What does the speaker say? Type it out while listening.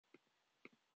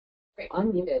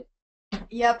Unmuted.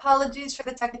 Yeah, apologies for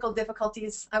the technical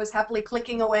difficulties. I was happily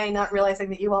clicking away, not realizing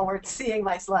that you all weren't seeing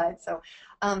my slides. So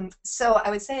I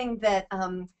was saying that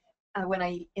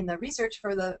when in the research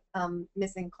for the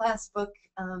missing class book,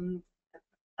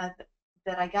 uh,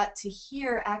 that I got to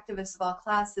hear activists of all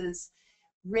classes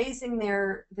raising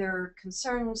their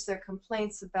concerns, their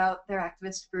complaints about their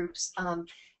activist groups, and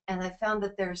I found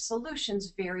that their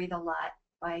solutions varied a lot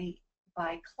by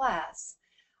class.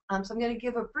 So I'm going to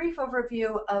give a brief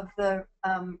overview of the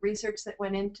research that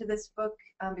went into this book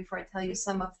before I tell you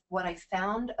some of what I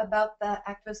found about the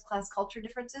activist class culture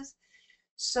differences.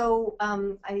 So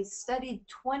I studied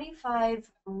 25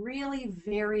 really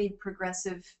varied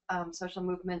progressive social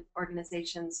movement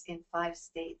organizations in 5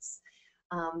 states.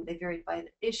 They varied by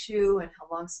the issue and how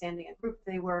long-standing a group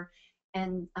they were.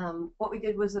 And what we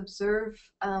did was observe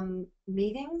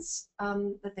meetings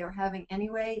that they were having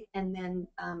anyway, and then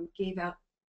gave out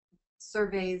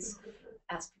surveys,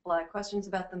 asked people a lot of questions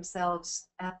about themselves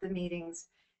at the meetings,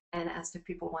 and asked if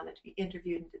people wanted to be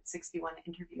interviewed, and did 61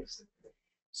 interviews.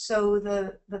 So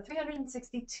the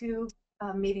 362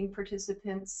 meeting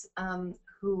participants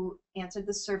who answered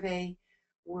the survey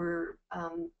were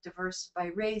diverse by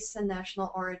race and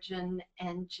national origin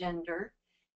and gender.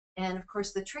 And of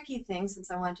course, the tricky thing,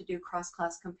 since I wanted to do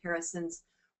cross-class comparisons,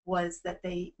 was that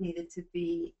they needed to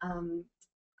be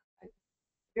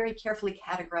very carefully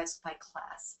categorized by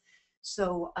class.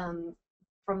 So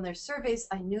from their surveys,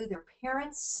 I knew their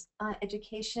parents'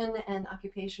 education and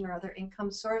occupation or other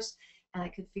income source, and I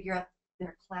could figure out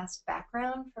their class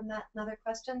background from that and other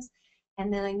questions.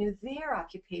 And then I knew their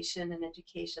occupation and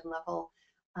education level,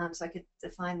 so I could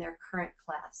define their current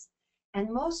class. And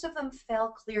most of them fell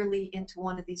clearly into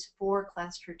one of these 4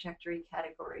 class trajectory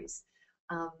categories.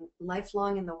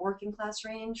 Lifelong in the working class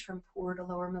range, from poor to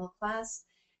lower middle class,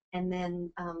 and then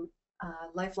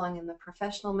lifelong in the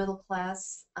professional middle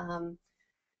class,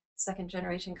 second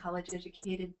generation college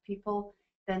educated people,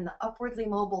 then the upwardly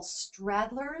mobile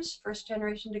straddlers, first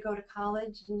generation to go to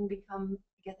college and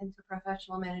get into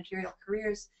professional managerial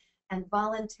careers, and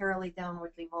voluntarily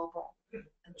downwardly mobile,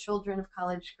 and children of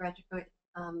college graduate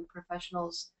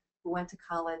professionals who went to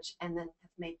college and then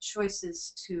have made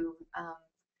choices to,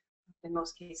 in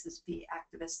most cases, be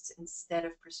activists instead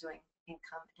of pursuing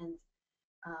income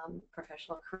and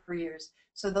professional careers.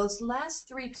 So those last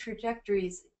 3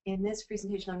 trajectories in this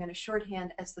presentation I'm going to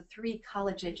shorthand as the 3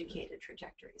 college-educated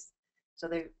trajectories. So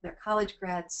they're college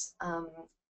grads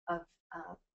of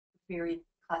varied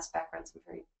class backgrounds and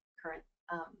very current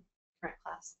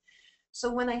class.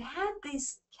 So when I had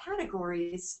these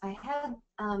categories,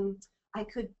 I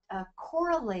could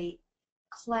correlate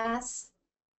class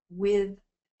with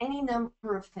any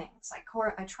number of things.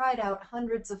 I tried out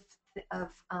hundreds of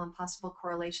possible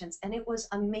correlations, and it was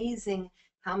amazing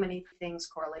how many things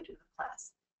correlated with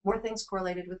class. More things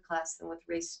correlated with class than with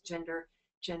race, gender,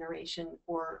 generation,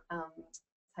 or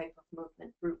type of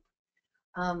movement group.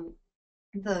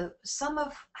 The sum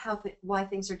of why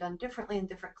things are done differently in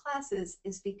different classes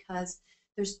is because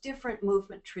there's different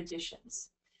movement traditions.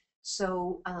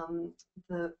 So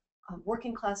the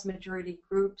working class majority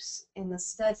groups in the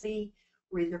study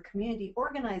were either community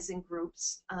organizing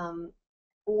groups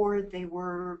or they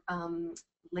were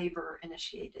labor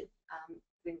initiated,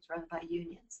 things run by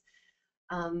unions.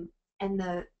 And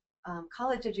the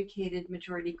college educated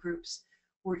majority groups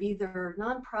were either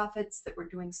nonprofits that were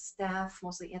doing staff,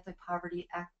 mostly anti-poverty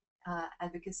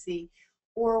advocacy,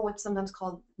 or what's sometimes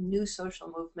called new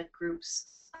social movement groups,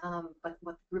 but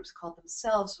what the groups called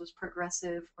themselves was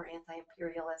progressive or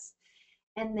anti-imperialist.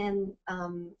 And then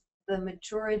the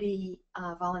majority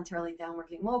voluntarily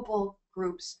downwardly mobile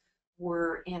groups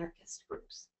were anarchist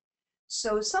groups.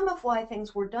 So some of why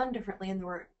things were done differently and there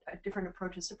were different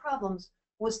approaches to problems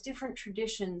was different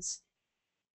traditions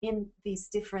in these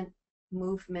different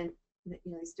movement,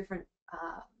 these different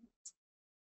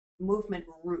movement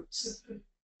roots,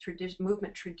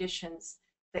 movement traditions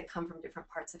that come from different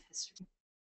parts of history.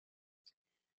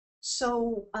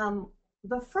 So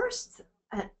the first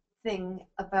thing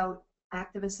about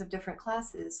activists of different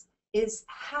classes is,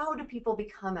 how do people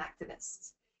become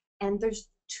activists? And there's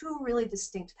 2 really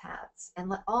distinct paths.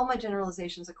 And all my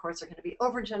generalizations, of course, are going to be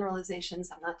overgeneralizations.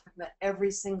 I'm not talking about every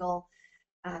single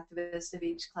activist of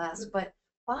each class, but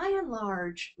by and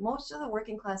large, most of the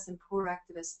working class and poor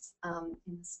activists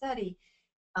in the study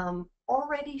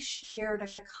already shared a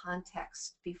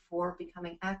context before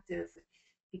becoming active,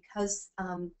 because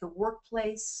the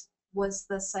workplace was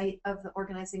the site of the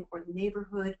organizing, or the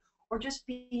neighborhood, or just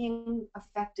being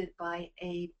affected by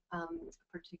a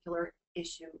particular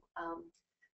issue,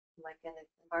 like an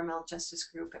environmental justice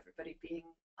group, everybody being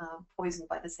poisoned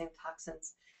by the same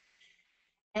toxins.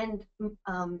 And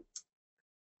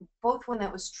both when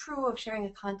that was true of sharing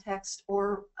a context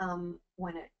or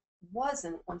when it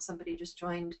wasn't, when somebody just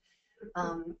joined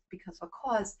because of a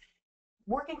cause,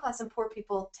 working class and poor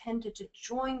people tended to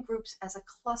join groups as a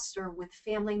cluster with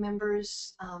family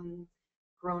members,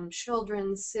 grown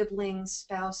children, siblings,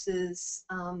 spouses,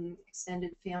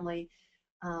 extended family,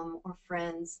 or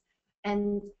friends.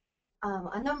 And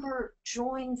a number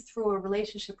joined through a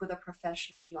relationship with a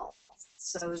professional.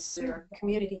 So their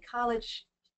community college.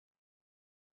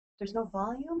 There's no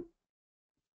volume?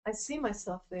 I see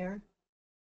myself there.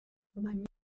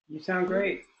 You sound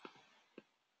great.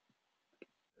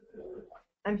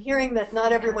 I'm hearing that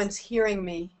not everyone's hearing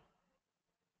me.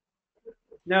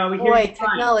 No, we hear Boy, you fine.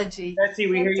 technology. Betsy,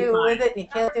 we hear you do fine. with it, and you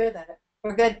can't do with it.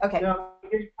 We're good? Okay. No, we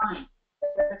hear you fine.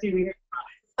 Betsy, we hear you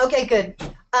fine. Okay, good.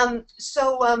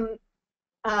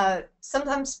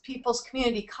 Sometimes people's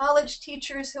community college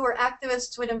teachers who are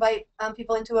activists would invite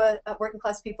people into working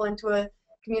class people into a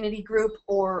community group,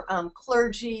 or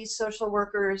clergy, social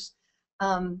workers.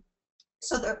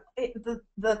 So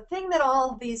the thing that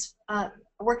all these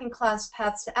working class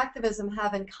paths to activism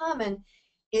have in common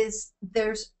is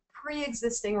there's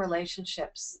pre-existing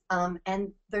relationships,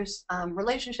 and there's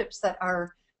relationships that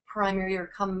are primary or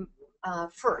come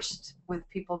first with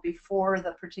people before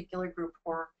the particular group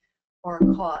or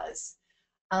cause.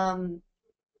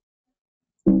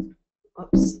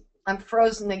 Oops, I'm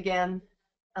frozen again.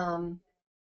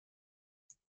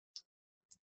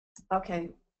 Okay,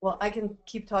 well, I can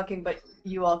keep talking, but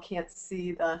you all can't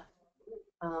see the.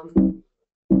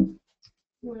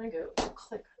 You want to go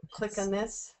click on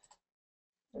this?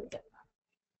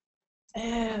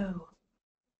 Oh.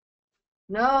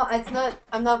 No, it's not.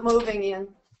 I'm not moving, Ian.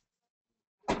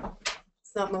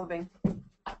 It's not moving.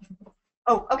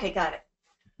 Oh, okay, got it.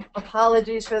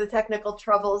 Apologies for the technical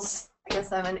troubles. I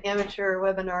guess I'm an amateur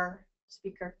webinar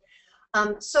speaker.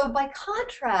 So by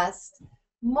contrast,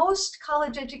 most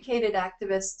college-educated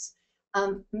activists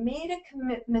made a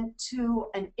commitment to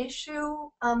an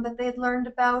issue that they had learned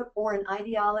about, or an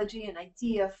ideology, an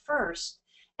idea first,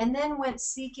 and then went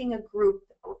seeking a group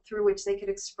through which they could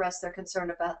express their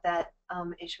concern about that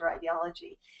issue or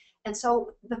ideology. And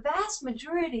so the vast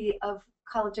majority of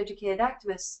college-educated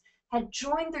activists had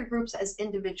joined their groups as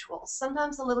individuals,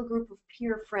 sometimes a little group of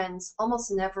peer friends,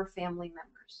 almost never family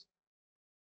members.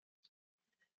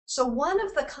 So one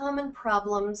of the common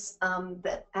problems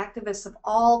that activists of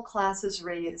all classes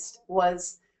raised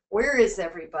was, where is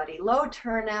everybody? Low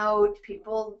turnout,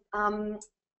 people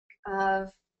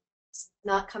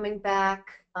not coming back,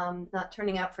 not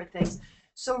turning out for things.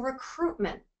 So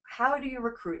recruitment, how do you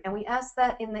recruit? And we asked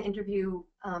that in the interview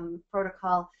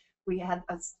protocol. We had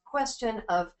a question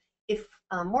of, if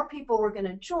more people were going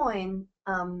to join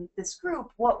this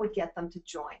group, what would get them to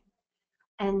join?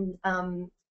 And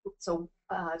so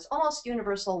it's almost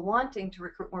universal wanting to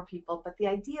recruit more people, but the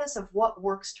ideas of what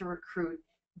works to recruit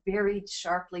varied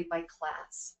sharply by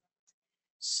class.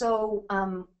 So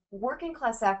working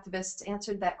class activists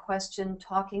answered that question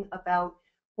talking about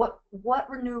what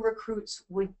new recruits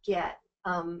would get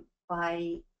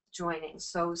by joining.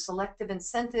 So selective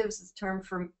incentives is a term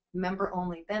for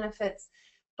member-only benefits,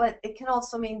 but it can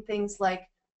also mean things like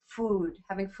food,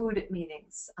 having food at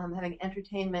meetings, having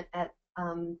entertainment at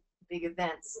big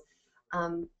events,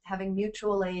 having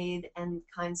mutual aid and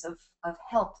kinds of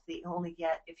help that you only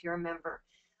get if you're a member.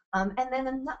 And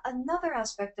then another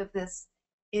aspect of this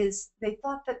is they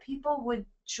thought that people would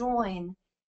join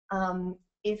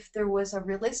if there was a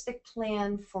realistic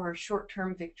plan for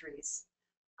short-term victories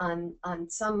on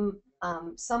some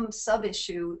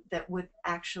sub-issue that would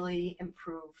actually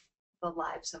improve the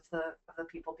lives of the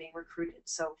people being recruited.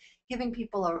 So giving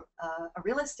people a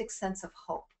realistic sense of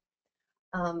hope.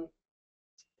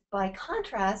 By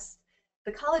contrast,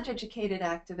 the college-educated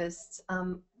activists,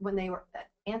 when they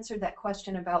answered that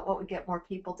question about what would get more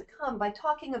people to come, by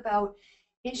talking about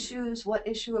issues, what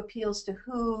issue appeals to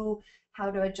who, how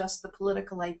to adjust the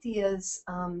political ideas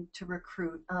to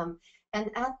recruit. And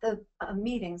at the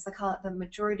meetings, the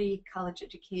majority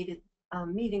college-educated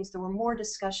meetings, there were more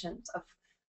discussions of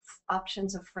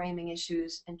options of framing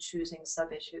issues and choosing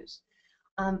sub-issues.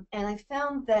 And I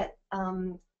found that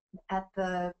at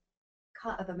the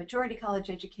majority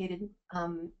college-educated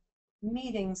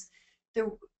meetings,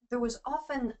 there was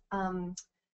often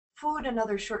food and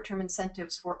other short-term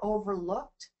incentives were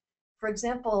overlooked. For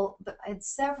example, I had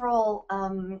several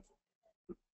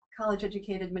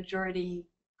college-educated majority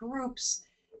groups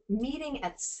meeting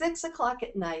at 6 o'clock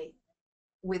at night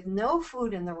with no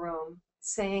food in the room,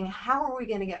 saying, how are we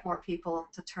going to get more people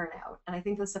to turn out? And I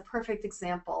think that's a perfect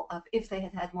example of, if they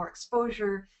had had more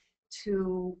exposure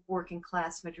to working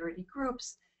class majority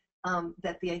groups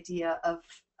that the idea of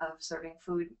serving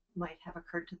food might have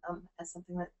occurred to them as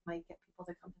something that might get people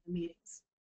to come to the meetings.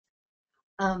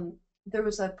 There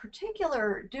was a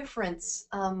particular difference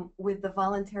with the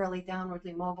voluntarily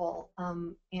downwardly mobile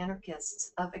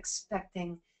anarchists of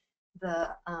expecting the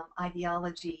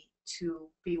ideology to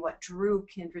be what drew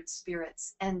kindred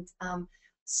spirits. And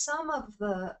some of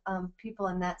the people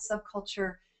in that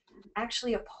subculture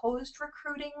actually opposed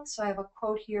recruiting. So I have a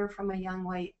quote here from a young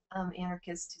white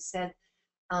anarchist who said,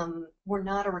 we're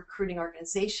not a recruiting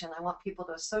organization. I want people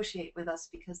to associate with us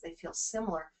because they feel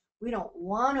similar. We don't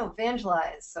want to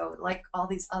evangelize. So like all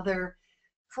these other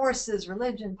forces,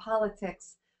 religion,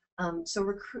 politics.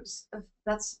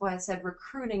 That's why I said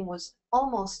recruiting was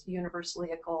almost universally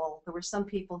a goal. There were some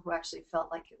people who actually felt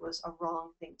like it was a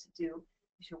wrong thing to do.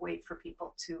 You should wait for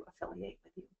people to affiliate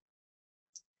with you.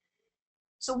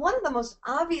 So one of the most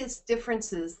obvious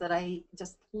differences that I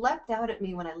just leapt out at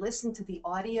me when I listened to the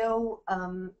audio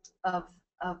of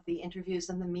the interviews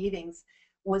and the meetings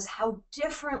was how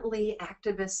differently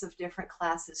activists of different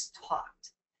classes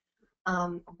talked.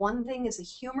 One thing is a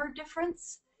humor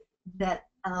difference, that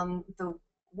the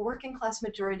working class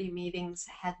majority meetings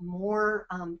had more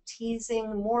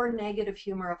teasing, more negative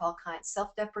humor of all kinds,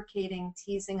 self-deprecating,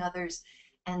 teasing others,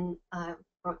 and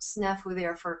wrote snafu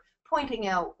there for pointing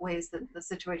out ways that the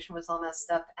situation was all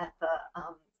messed up at the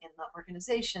in the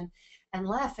organization and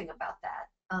laughing about that.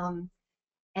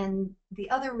 And the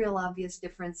other real obvious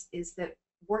difference is that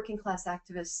working class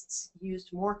activists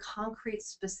used more concrete,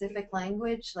 specific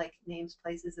language like names,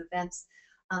 places, events,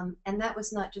 and that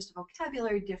was not just a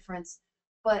vocabulary difference,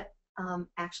 but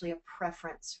actually a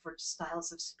preference for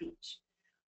styles of speech.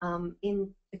 In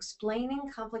explaining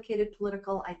complicated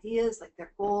political ideas like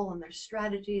their goal and their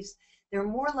strategies, they're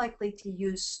more likely to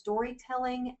use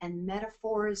storytelling and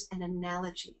metaphors and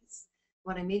analogies.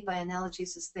 What I mean by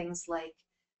analogies is things like,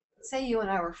 say you and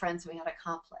I were friends and we had a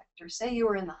conflict, or say you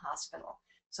were in the hospital.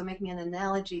 So make me an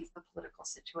analogy to the political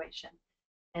situation.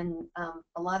 And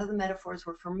a lot of the metaphors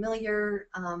were familiar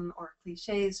or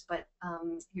cliches, but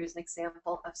here's an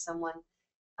example of someone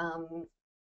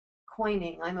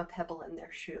coining, I'm a pebble in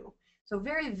their shoe. So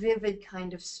very vivid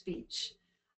kind of speech.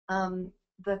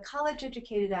 The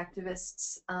college-educated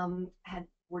activists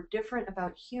were different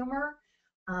about humor.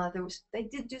 They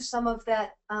did do some of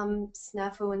that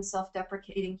snafu and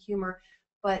self-deprecating humor,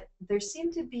 but there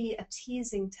seemed to be a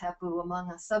teasing taboo among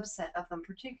a subset of them,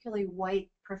 particularly white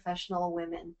professional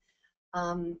women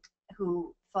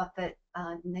who thought that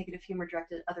negative humor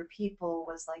directed at other people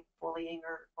was like bullying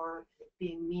or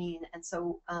being mean. And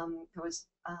so there was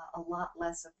a lot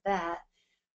less of that.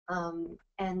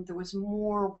 And there was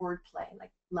more wordplay,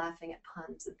 like laughing at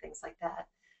puns and things like that.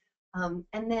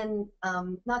 And then,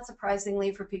 not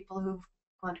surprisingly for people who've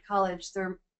gone to college,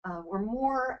 there were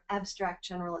more abstract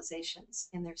generalizations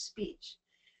in their speech.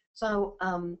 So,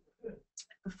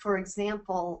 for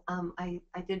example, I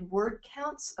did word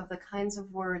counts of the kinds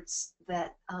of words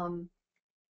that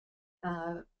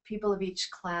people of each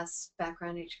class,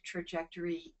 background, each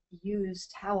trajectory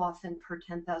used, how often per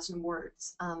 10,000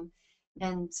 words.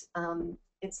 And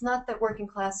it's not that working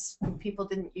class people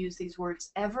didn't use these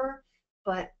words ever,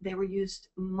 but they were used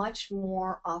much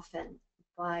more often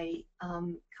by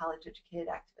college-educated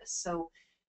activists. So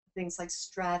things like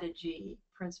strategy,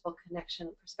 principle,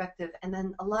 connection, perspective, and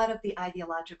then a lot of the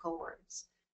ideological words,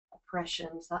 oppression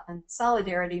and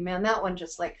solidarity. Man, that one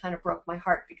just like kind of broke my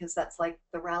heart because that's like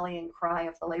the rallying cry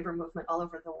of the labor movement all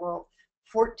over the world.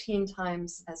 14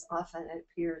 times as often it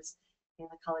appears in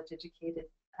the college-educated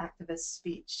activist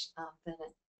speech than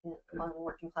among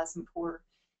working class and poor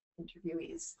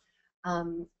interviewees.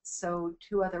 So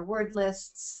two other word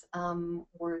lists,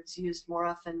 words used more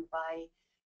often by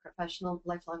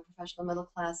lifelong professional middle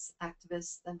class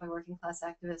activists than by working class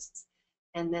activists,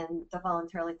 and then the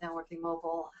voluntarily downwardly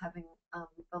mobile having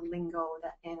the lingo,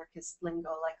 that anarchist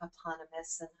lingo like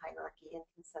autonomous and hierarchy and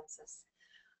consensus.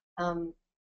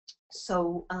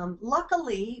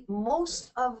 Luckily,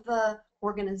 most of the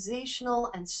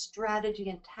organizational and strategy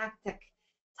and tactic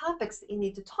topics that you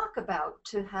need to talk about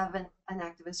to have an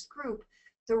activist group,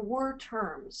 there were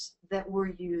terms that were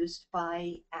used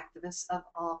by activists of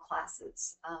all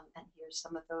classes, and here's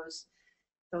some of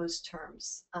those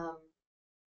terms.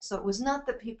 So it was not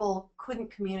that people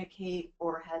couldn't communicate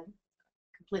or had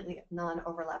completely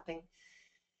non-overlapping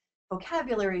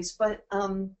vocabularies, but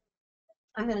I'm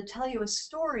going to tell you a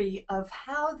story of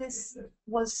how this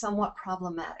was somewhat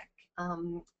problematic.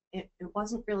 It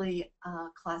wasn't really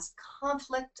class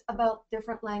conflict about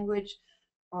different language,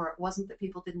 or it wasn't that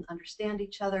people didn't understand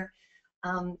each other.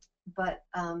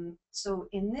 So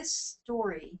in this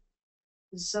story,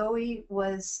 Zoe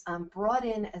was brought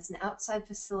in as an outside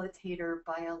facilitator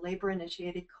by a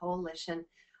labor-initiated coalition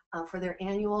for their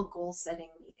annual goal-setting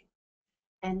meeting.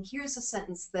 And here's a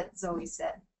sentence that Zoe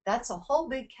said: "That's a whole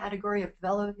big category of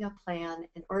developing a plan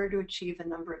in order to achieve a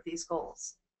number of these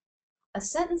goals." A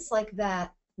sentence like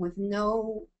that, with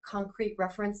no concrete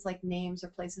reference like names or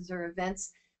places or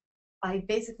events, I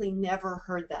basically never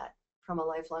heard that from a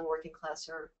lifelong working class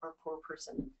or poor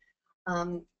person.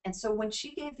 And so when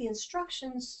she gave the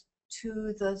instructions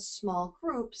to the small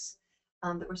groups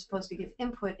that were supposed to give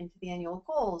input into the annual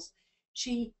goals,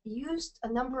 she used a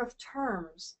number of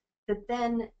terms that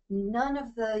then none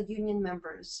of the union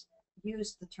members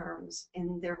used the terms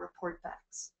in their report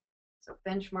backs. So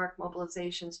benchmark,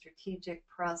 mobilization, strategic,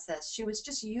 process. She was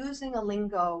just using a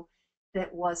lingo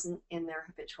that wasn't in their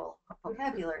habitual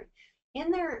vocabulary.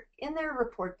 In their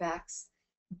report backs,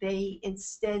 they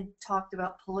instead talked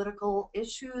about political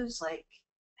issues like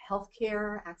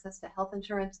healthcare, access to health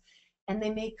insurance, and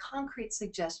they made concrete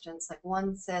suggestions. Like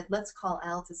one said, "Let's call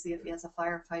Al to see if he has a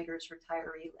firefighter's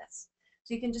retiree list."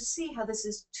 So you can just see how this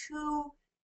is two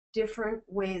different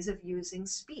ways of using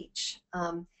speech,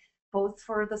 both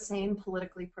for the same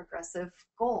politically progressive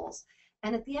goals.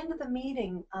 And at the end of the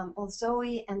meeting, both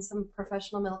Zoe and some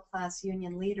professional middle class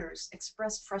union leaders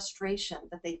expressed frustration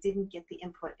that they didn't get the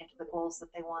input into the goals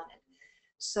that they wanted.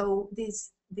 So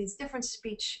these different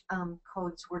speech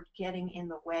codes were getting in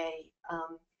the way.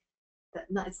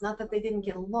 It's not that they didn't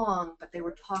get along, but they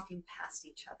were talking past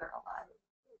each other a lot.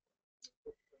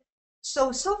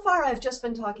 So far I've just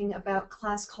been talking about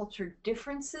class culture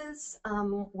differences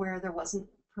where there wasn't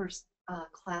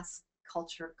class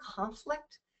culture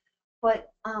conflict.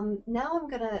 But now I'm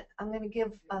gonna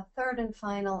give a third and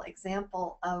final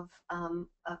example of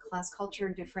a class culture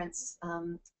difference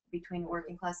between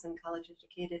working class and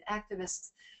college-educated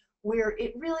activists, where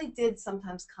it really did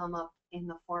sometimes come up in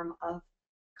the form of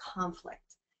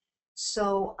conflict.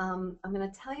 So I'm going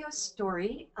to tell you a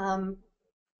story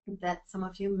that some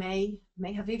of you may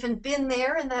have even been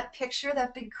there in that picture,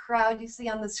 that big crowd you see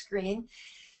on the screen.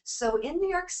 So in New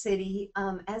York City,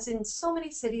 as in so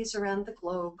many cities around the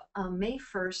globe, May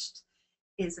 1st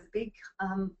is a big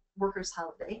workers'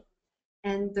 holiday,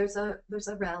 and there's a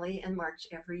rally and march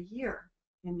every year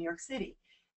in New York City.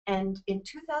 And in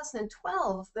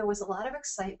 2012, there was a lot of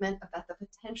excitement about the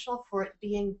potential for it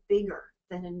being bigger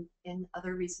than in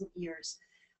other recent years,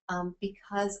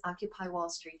 because Occupy Wall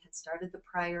Street had started the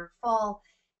prior fall,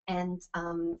 and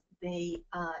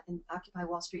Occupy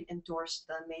Wall Street endorsed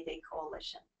the May Day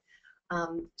Coalition.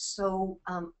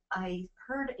 I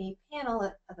heard a panel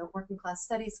at the Working Class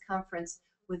Studies Conference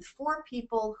with 4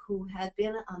 people who had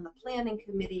been on the planning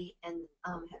committee and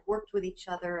had worked with each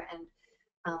other and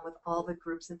with all the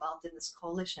groups involved in this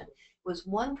coalition. It was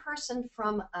one person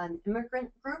from an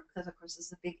immigrant group, because of course this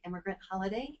is a big immigrant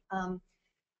holiday.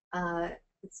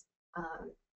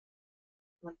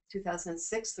 Like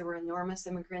 2006, there were enormous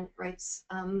immigrant rights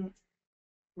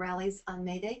rallies on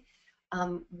May Day.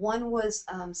 One was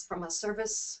from a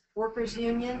service workers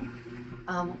union.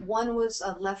 One was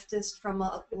a leftist from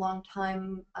a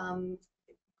longtime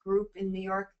group in New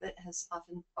York that has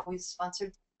always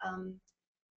sponsored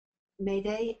May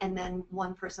Day, and then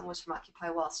one person was from Occupy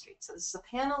Wall Street. So this is a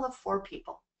panel of 4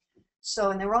 people.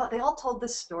 So, and they all told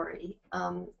this story,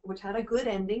 which had a good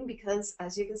ending because,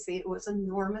 as you can see, it was an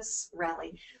enormous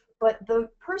rally. But the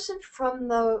person from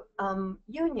the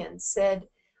union said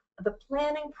the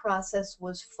planning process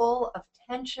was full of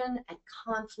tension and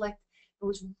conflict. It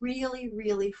was really,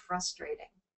 really frustrating.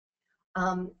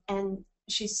 And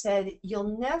she said,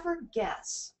 "You'll never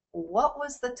guess what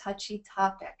was the touchy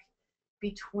topic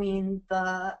between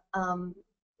the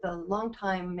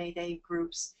longtime May Day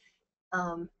groups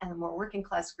and the more working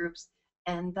class groups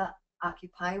and the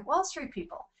Occupy Wall Street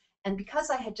people." And because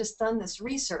I had just done this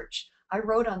research, I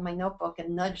wrote on my notebook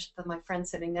and nudged my friend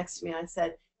sitting next to me, and I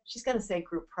said, "She's going to say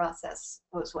group process,"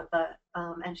 was what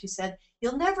and she said,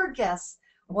 "You'll never guess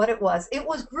what it was. It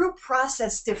was group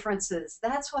process differences.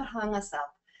 That's what hung us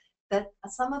up." That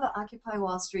some of the Occupy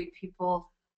Wall Street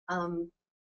people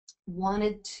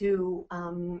wanted to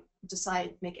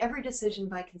make every decision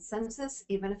by consensus,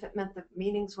 even if it meant the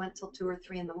meetings went till 2 or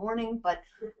 3 in the morning. But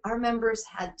our members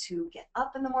had to get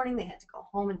up in the morning. They had to go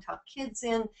home and tuck kids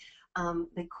in.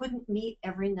 They couldn't meet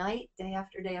every night, day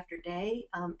after day after day,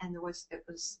 and it was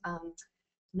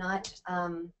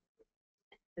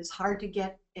hard to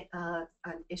get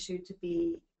an issue to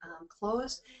be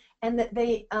closed, and that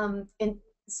they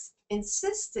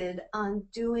insisted on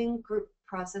doing group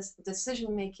process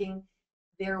decision making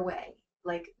their way.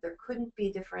 Like there couldn't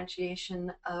be differentiation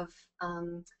of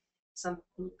some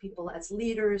people as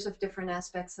leaders of different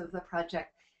aspects of the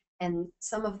project, and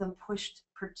some of them pushed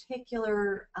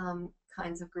particular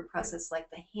kinds of group process, like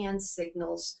the hand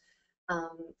signals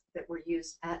that were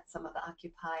used at some of the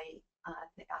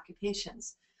the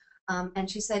occupations. And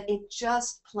she said it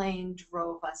just plain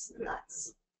drove us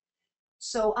nuts.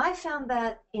 So I found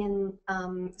that in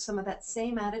some of that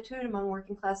same attitude among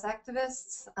working class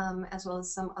activists, as well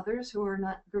as some others who are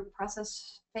not group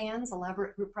process fans,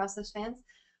 elaborate group process fans.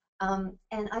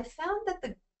 And I found that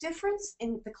the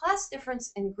class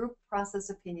difference in group process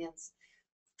opinions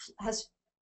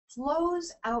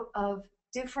flows out of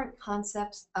different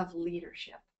concepts of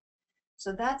leadership.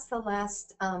 So that's the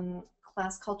last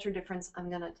class culture difference I'm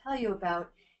going to tell you about,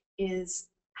 is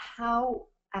how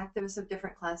activists of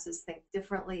different classes think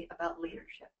differently about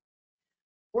leadership.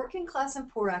 Working class and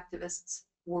poor activists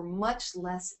were much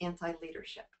less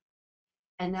anti-leadership.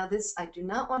 And now this, I do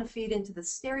not want to feed into the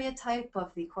stereotype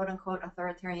of the quote-unquote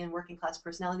authoritarian working class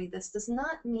personality. This does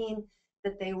not mean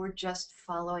that they were just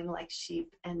following like sheep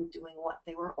and doing what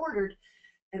they were ordered.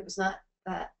 That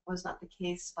was not the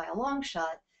case by a long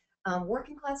shot.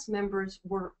 Working class members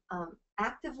were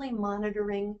actively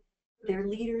monitoring their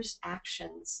leaders'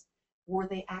 actions. Were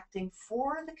they acting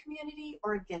for the community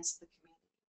or against the community?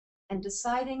 And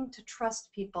deciding to trust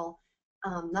people,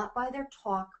 not by their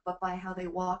talk, but by how they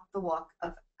walk the walk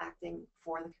of acting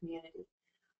for the community.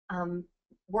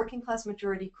 Working class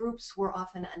majority groups were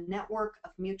often a network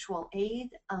of mutual aid,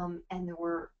 and there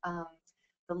were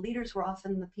the leaders were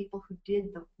often the people who did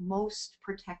the most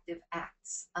protective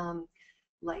acts,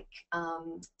 like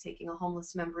taking a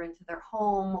homeless member into their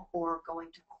home or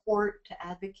going to court to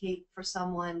advocate for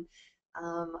someone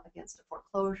against a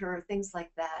foreclosure, things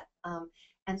like that.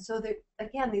 And so,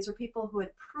 again, these are people who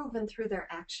had proven through their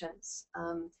actions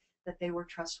that they were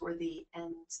trustworthy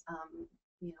and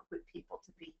good people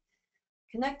to be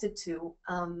connected to.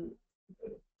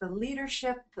 The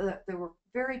leadership, there were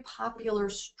very popular,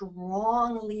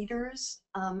 strong leaders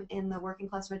in the working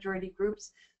class majority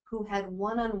groups who had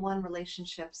one-on-one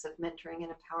relationships of mentoring and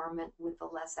empowerment with the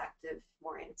less active,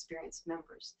 more inexperienced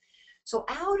members. So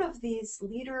out of these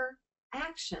leader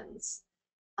actions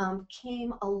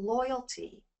came a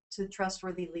loyalty to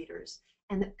trustworthy leaders,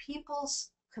 and that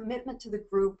people's commitment to the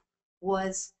group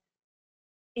was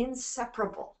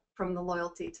inseparable from the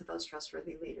loyalty to those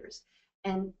trustworthy leaders.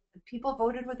 And people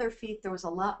voted with their feet. There was a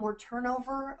lot more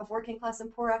turnover of working class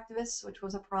and poor activists, which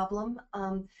was a problem.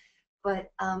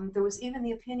 But there was even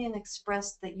the opinion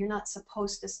expressed that you're not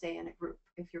supposed to stay in a group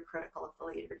if you're critical of the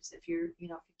leaders. If if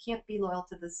you can't be loyal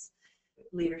to this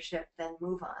leadership, then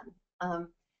move on.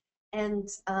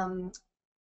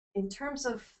 In terms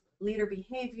of leader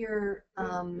behavior,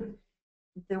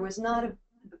 there was not an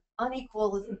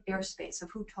unequal airspace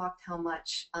of who talked how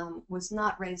much, was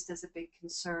not raised as a big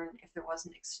concern if there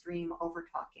wasn't extreme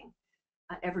over-talking.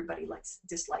 Everybody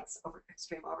dislikes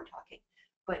extreme over-talking,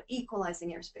 but equalizing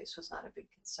airspace was not a big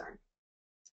concern.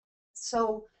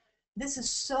 So this is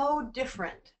so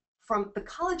different from the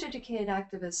college-educated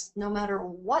activists, no matter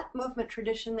what movement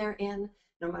tradition they're in,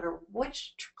 no matter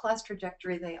which class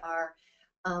trajectory they are.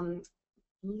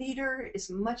 Leader is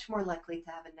much more likely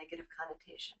to have a negative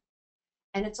connotation.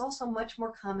 And it's also much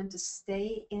more common to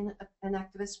stay in an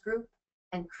activist group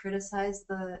and criticize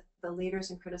the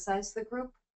leaders and criticize the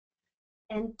group.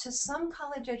 And to some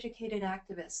college-educated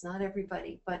activists, not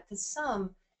everybody, but to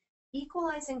some,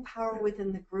 equalizing power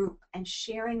within the group and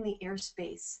sharing the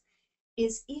airspace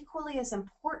is equally as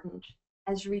important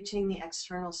as reaching the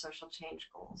external social change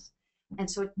goals. And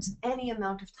so any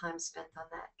amount of time spent on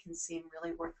that can seem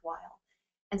really worthwhile.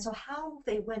 And so how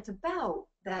they went about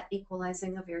that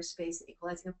equalizing of airspace,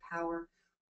 equalizing of power,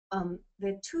 they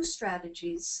had two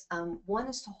strategies. One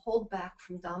is to hold back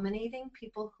from dominating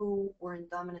people who were in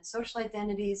dominant social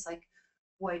identities, like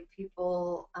white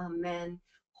people, men,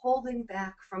 holding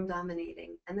back from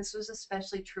dominating. And this was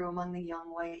especially true among the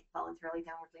young, white, voluntarily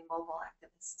downwardly mobile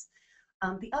activists.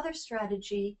 The other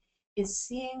strategy is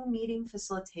seeing meeting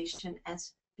facilitation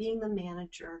as being the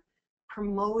manager,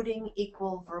 promoting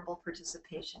equal verbal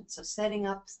participation. So setting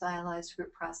up stylized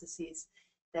group processes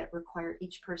that require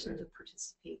each person to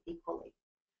participate equally.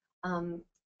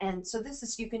 And so this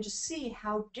is, you can just see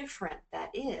how different that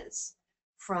is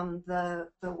from the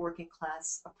working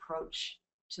class approach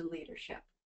to leadership.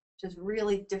 Just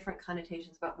really different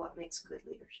connotations about what makes good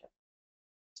leadership.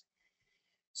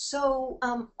 So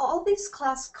all these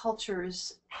class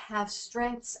cultures have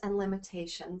strengths and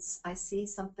limitations. I see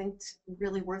something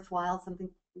really worthwhile, something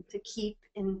to keep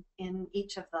in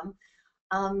each of them.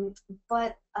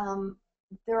 But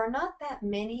there are not that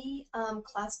many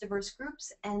class diverse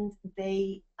groups, and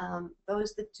they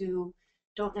those that do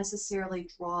don't necessarily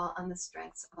draw on the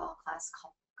strengths of all class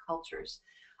cultures.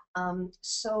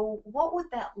 So what would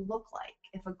that look like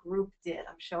if a group did?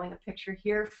 I'm showing a picture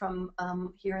here from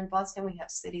here in Boston. We have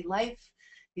City Life,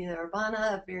 Vida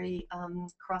Urbana, a very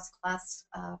cross-class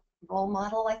role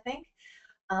model, I think.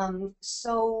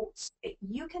 So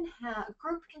you can have, a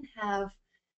group can have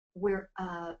where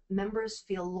members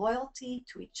feel loyalty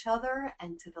to each other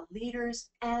and to the leaders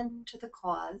and to the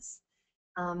cause.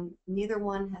 Neither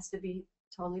one has to be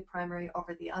totally primary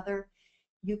over the other.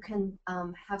 You can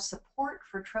have support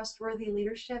for trustworthy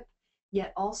leadership,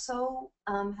 yet also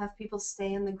have people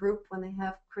stay in the group when they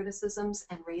have criticisms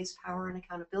and raise power and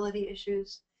accountability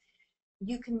issues.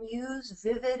 You can use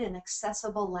vivid and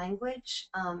accessible language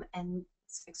and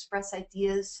express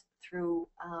ideas through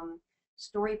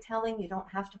storytelling. You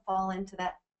don't have to fall into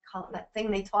that thing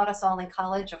they taught us all in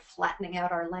college of flattening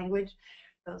out our language.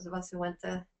 Those of us who went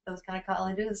to those kind of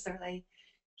colleges, they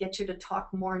get you to talk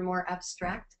more and more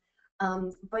abstract.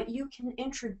 But you can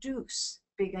introduce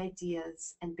big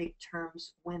ideas and big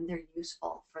terms when they're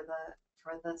useful for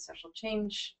the social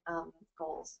change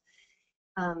goals.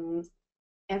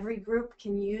 Every group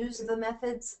can use the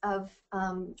methods of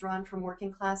drawn from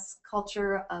working class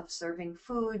culture of serving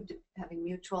food, having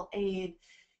mutual aid,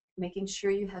 making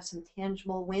sure you have some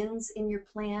tangible wins in your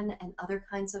plan and other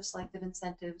kinds of selective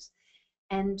incentives.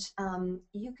 And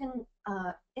you can,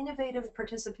 innovative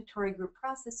participatory group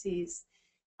processes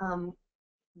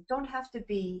don't have to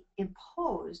be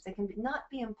imposed. They can not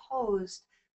be imposed,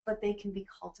 but they can be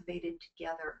cultivated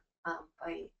together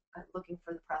by looking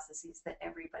for the processes that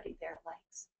everybody there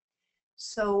likes.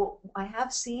 So I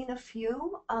have seen a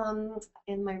few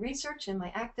in my research, in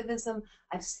my activism.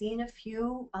 I've seen a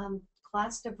few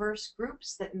class diverse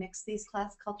groups that mix these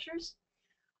class cultures.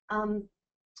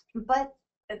 But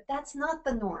that's not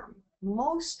the norm.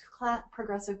 Most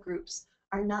progressive groups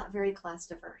are not very class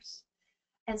diverse.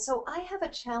 And so I have a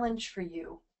challenge for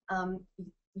you.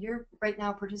 You're right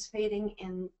now participating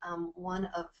in one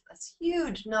of a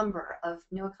huge number of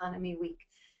New Economy Week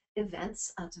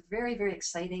events. It's very, very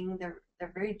exciting. They're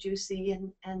very juicy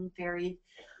and varied.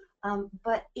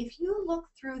 But if you look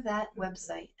through that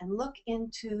website and look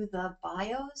into the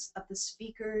bios of the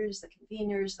speakers, the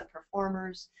conveners, the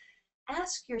performers,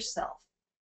 ask yourself,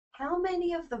 how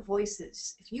many of the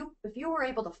voices, if you were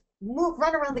able to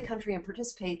run around the country and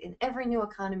participate in every New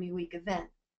Economy Week event,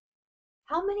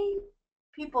 how many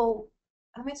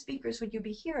speakers would you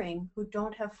be hearing who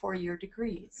don't have four-year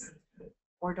degrees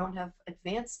or don't have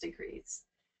advanced degrees?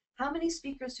 How many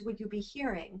speakers would you be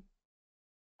hearing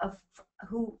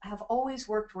who have always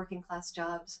worked working class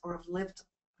jobs or have lived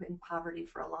in poverty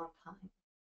for a long time?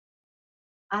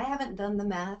 I haven't done the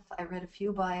math. I read a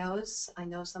few bios. I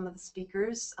know some of the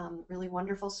speakers, really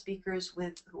wonderful speakers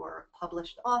who are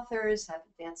published authors, have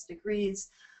advanced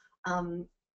degrees.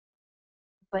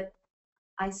 But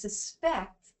I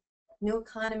suspect New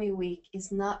Economy Week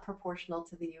is not proportional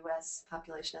to the US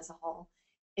population as a whole.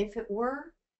 If it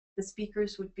were, the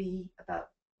speakers would be about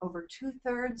over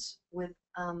 2/3 with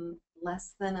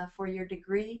less than a four-year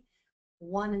degree.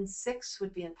 1 in 6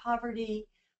 would be in poverty.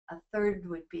 1/3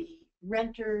 would be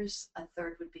renters.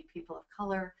 1/3 would be people of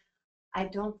color. I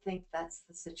don't think that's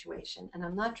the situation. And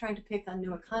I'm not trying to pick on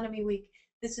New Economy Week.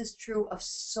 This is true of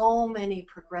so many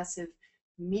progressive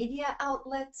media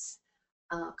outlets,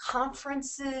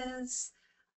 conferences,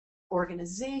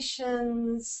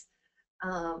 organizations,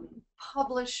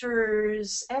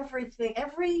 publishers, everything,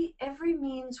 every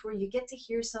means where you get to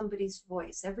hear somebody's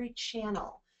voice, every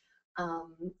channel,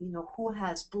 who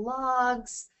has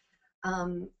blogs.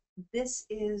 This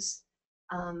is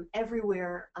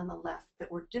everywhere on the left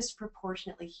that we're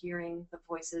disproportionately hearing the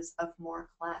voices of more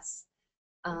class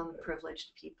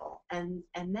privileged people, and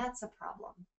that's a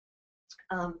problem.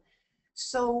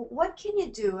 So what can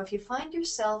you do if you find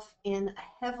yourself in a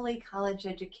heavily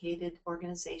college-educated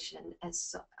organization?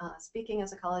 As speaking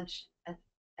as a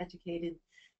college-educated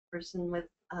person with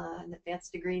an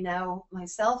advanced degree now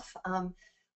myself,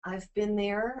 I've been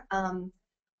there.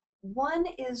 One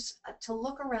is to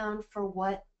look around for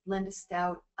what Linda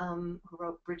Stout, who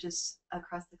wrote Bridges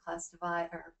Across the Class Divide,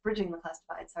 or Bridging the Class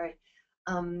Divide, sorry,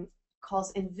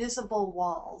 calls invisible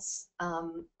walls.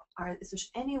 Is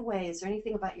there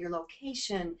anything about your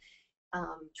location,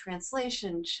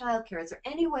 translation, childcare, is there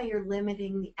any way you're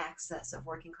limiting the access of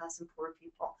working class and poor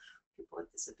people, people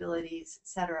with disabilities,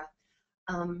 etc.,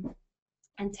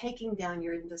 and taking down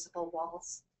your invisible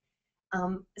walls?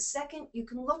 Second, you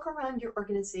can look around your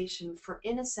organization for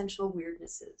inessential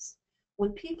weirdnesses.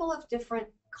 When people of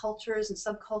different cultures and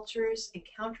subcultures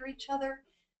encounter each other,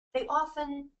 they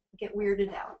often get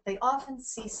weirded out. They often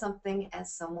see something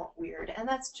as somewhat weird, and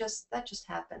that just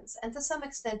happens. And to some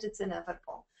extent, it's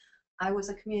inevitable. I was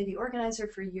a community organizer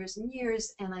for years and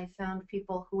years, and I found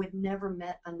people who had never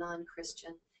met a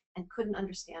non-Christian and couldn't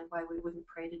understand why we wouldn't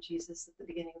pray to Jesus at the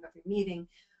beginning of every meeting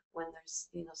when there's,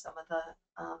 some of the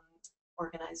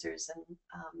organizers and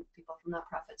people from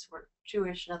nonprofits were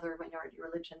Jewish and other minority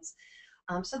religions.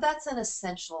 So that's an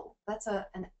essential, that's a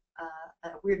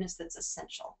weirdness that's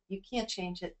essential. You can't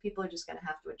change it. People are just going to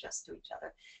have to adjust to each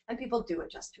other. And people do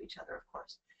adjust to each other, of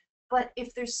course. But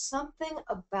if there's something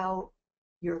about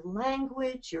your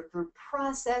language, your group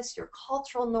process, your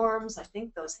cultural norms, I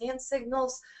think those hand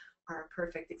signals are a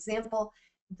perfect example,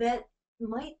 that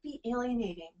might be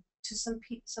alienating to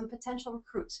some potential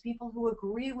recruits, people who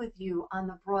agree with you on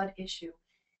the broad issue.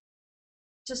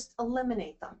 Just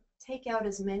eliminate them. Take out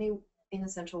as many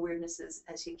inessential weirdnesses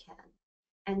as you can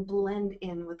and blend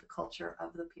in with the culture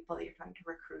of the people that you're trying to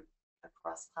recruit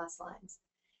across class lines.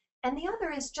 And the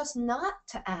other is just not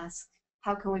to ask,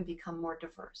 how can we become more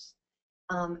diverse?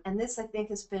 And this, I think,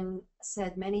 has been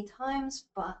said many times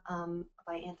by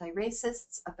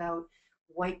anti-racists about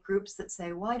white groups that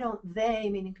say, why don't they,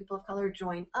 meaning people of color,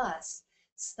 join us?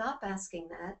 Stop asking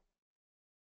that.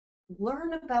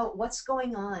 Learn about what's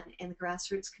going on in the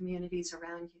grassroots communities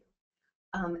around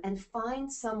you, and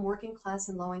find some working class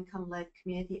and low-income led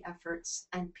community efforts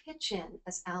and pitch in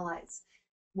as allies.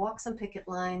 Walk some picket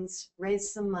lines,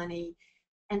 raise some money,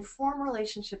 and form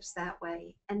relationships that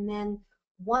way. And then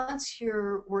once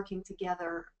you're working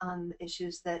together on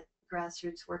issues that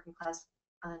grassroots, working class,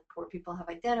 and poor people have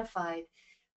identified,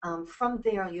 from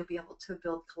there you'll be able to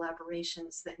build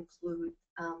collaborations that include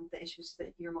the issues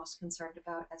that you're most concerned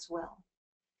about as well.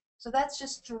 So that's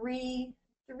just three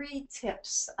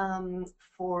tips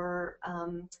for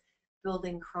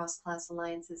building cross-class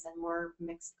alliances and more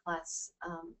mixed class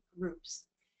groups.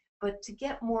 But to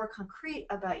get more concrete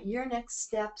about your next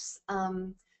steps,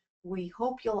 we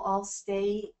hope you'll all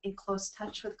stay in close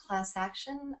touch with class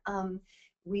action.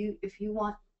 If you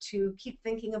want to keep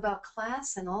thinking about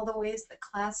class and all the ways that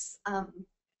class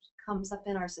comes up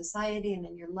in our society and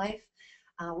in your life,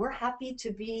 we're happy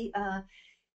to be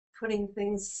putting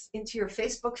things into your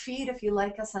Facebook feed if you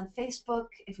like us on Facebook.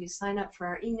 If you sign up for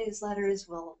our e-newsletters,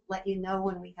 we'll let you know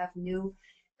when we have new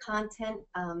content.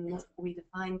 We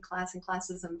define class and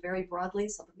classism very broadly,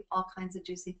 so there'll be all kinds of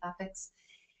juicy topics.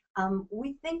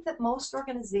 We think that most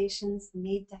organizations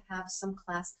need to have some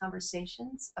class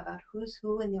conversations about who's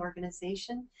who in the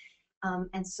organization.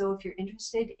 And so if you're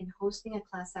interested in hosting a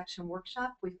class action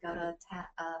workshop, we've got a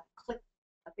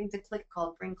thing to click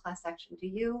called Bring Class Action to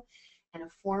You, and a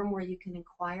form where you can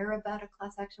inquire about a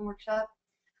class action workshop.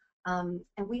 And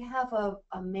we have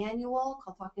a manual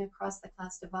called Talking Across the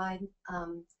Class Divide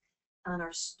on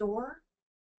our store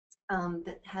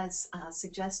that has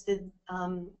suggested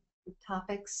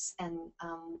topics and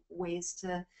ways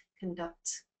to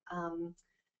conduct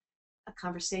a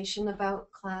conversation about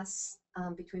class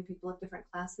between people of different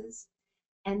classes.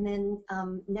 And then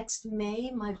next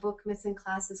May, my book, Missing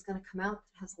Class, is going to come out.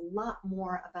 It has a lot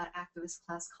more about activist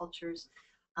class cultures.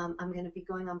 I'm going to be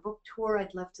going on book tour.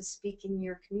 I'd love to speak in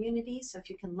your community. So if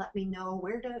you can let me know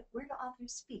where do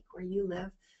authors speak, where you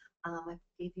live. I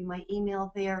gave you my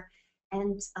email there.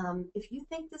 And if you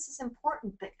think this is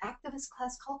important, that activist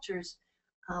class cultures,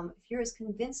 if you're as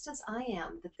convinced as I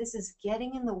am that this is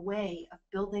getting in the way of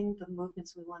building the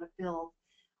movements we want to build,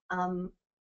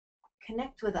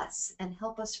 connect with us and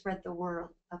help us spread the word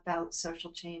about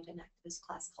social change and activist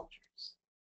class cultures.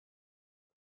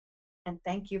 And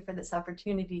thank you for this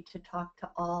opportunity to talk to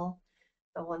all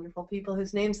the wonderful people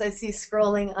whose names I see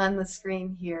scrolling on the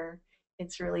screen here.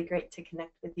 It's really great to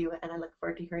connect with you, and I look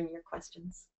forward to hearing your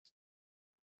questions.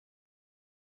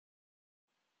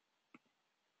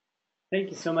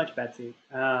 Thank you so much, Betsy.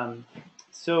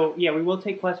 So yeah, we will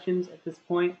take questions at this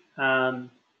point.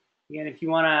 Again, if you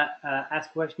want to ask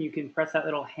a question, you can press that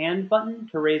little hand button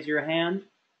to raise your hand.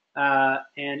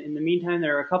 And in the meantime,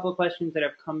 there are a couple of questions that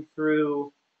have come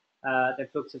through that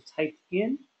folks have typed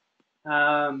in.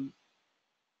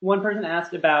 One person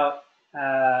asked about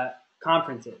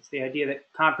conferences, the idea that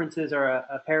conferences are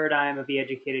a paradigm of the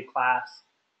educated class,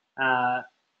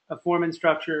 a form and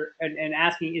structure, and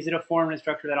asking, is it a form and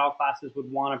structure that all classes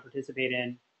would want to participate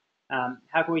in?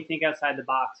 How can we think outside the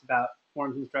box about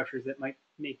forms and structures that might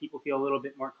make people feel a little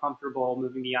bit more comfortable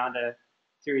moving beyond a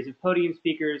series of podium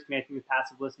speakers, connecting with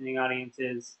passive listening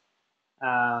audiences,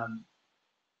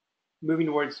 moving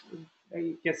towards,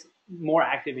 I guess, more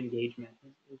active engagement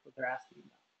is what they're asking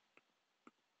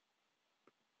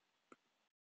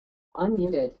about.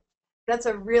 Unmuted. That's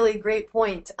a really great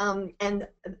point. And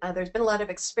there's been a lot of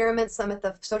experiments, some at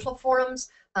the social forums,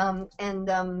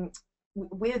 and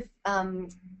with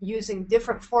using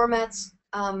different formats,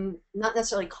 not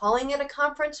necessarily calling it a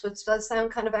conference, which does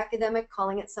sound kind of academic,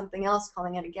 calling it something else,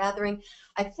 calling it a gathering.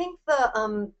 I think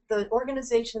the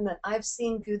organization that I've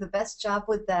seen do the best job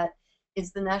with that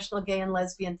is the National Gay and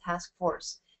Lesbian Task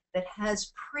Force, that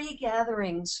has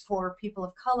pre-gatherings for people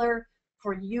of color,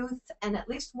 for youth, and at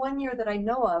least one year that I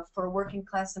know of for working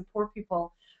class and poor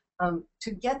people,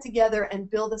 to get together and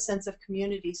build a sense of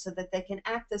community so that they can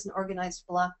act as an organized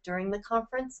block during the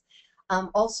conference.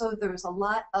 Also, there was a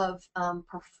lot of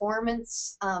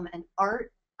performance and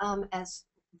art, as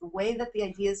the way that the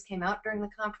ideas came out during the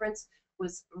conference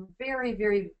was very,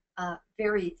 very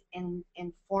varied in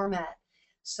format.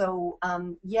 So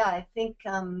yeah, I think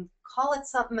call it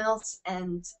something else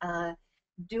and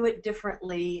do it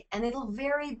differently, and it'll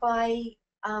vary by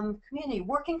community.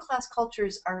 Working class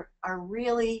cultures are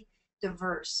really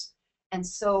diverse, and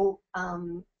so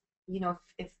you know,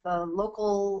 if the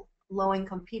local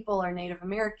low-income people are Native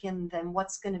American, then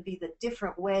what's going to be the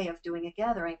different way of doing a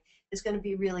gathering is going to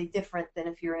be really different than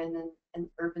if you're in an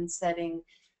urban setting,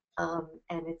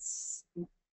 and it's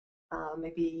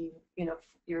maybe, you know,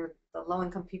 if the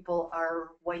low-income people are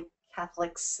white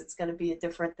Catholics, it's going to be a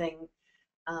different thing.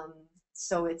 Um,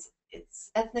 so it's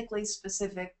ethnically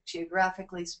specific,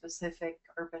 geographically specific,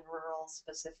 urban, rural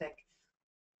specific.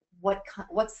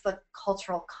 What's the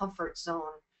cultural comfort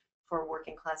zone for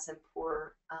working class and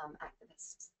poor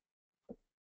activists?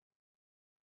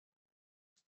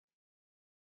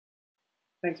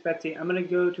 Thanks, Betsy. I'm going to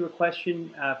go to a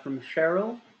question from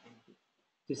Cheryl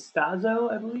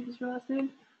Distazo, I believe is your last name.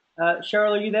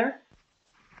 Cheryl, are you there?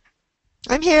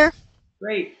 I'm here.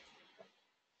 Great.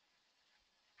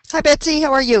 Hi, Betsy.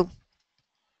 How are you?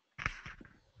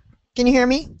 Can you hear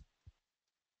me?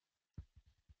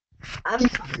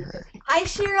 Hi,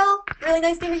 Cheryl. Really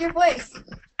nice to hear your voice.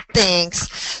 Thanks.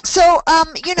 So,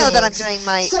 you know that I'm doing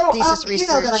my thesis research.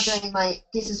 You know that I'm doing my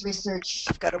thesis research.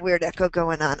 I've got a weird echo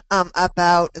going on.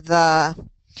 About the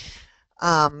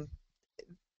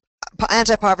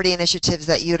anti-poverty initiatives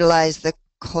that utilize the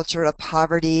culture of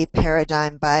poverty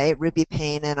paradigm by Ruby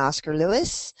Payne and Oscar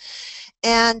Lewis.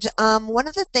 And one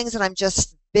of the things that I'm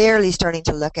just barely starting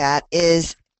to look at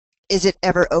is it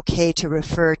ever okay to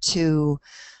refer to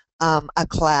a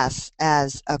class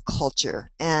as a culture,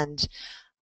 and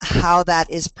how that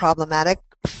is problematic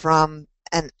from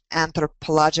an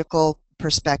anthropological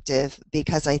perspective,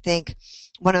 because I think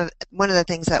one of the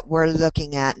things that we're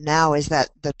looking at now is that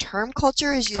the term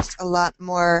culture is used a lot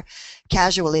more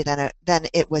casually than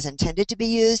it was intended to be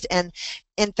used. And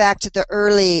in fact, the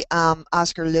early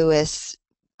Oscar Lewis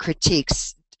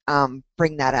critiques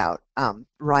bring that out.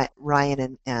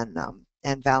 Ryan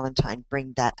and Valentine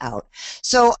bring that out.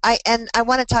 So I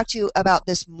want to talk to you about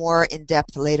this more in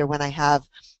depth later when I have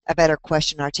a better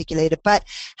question articulated. But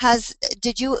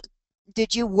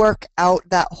did you work out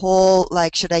that whole,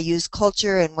 like, should I use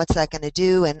culture and what's that going to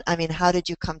do? And I mean, how did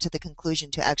you come to the conclusion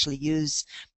to actually use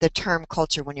the term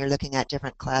culture when you're looking at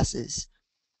different classes?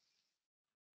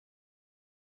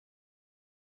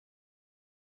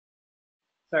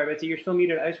 Sorry, Betsy, you're still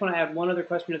muted. I just want to add one other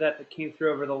question to that came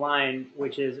through over the line,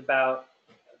 which is about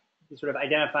sort of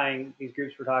identifying these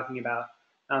groups we're talking about.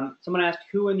 Someone asked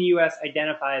who in the U.S.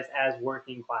 identifies as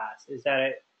working class. Is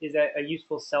that a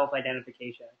useful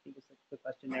self-identification? I think is the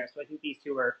question there. So I think these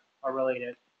two are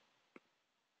related.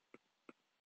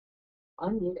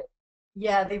 Unmuted.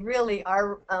 Yeah, they really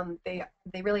are.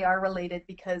 They really are related,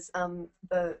 because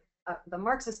the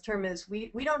Marxist term is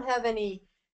we don't have any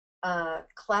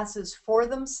classes for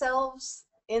themselves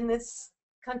in this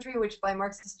country, which by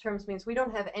Marxist terms means we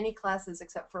don't have any classes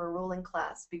except for a ruling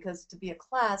class, because to be a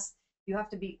class, you have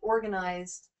to be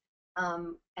organized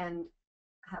and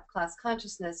have class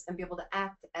consciousness and be able to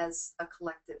act as a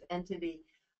collective entity.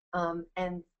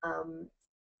 And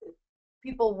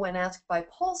people, when asked by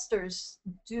pollsters,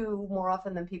 do more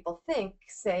often than people think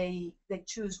say they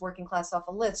choose working class off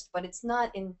a list, but it's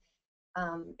not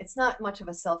much of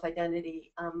a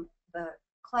self-identity. The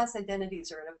class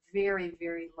identities are at a very,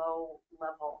 very low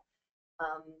level,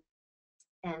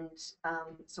 and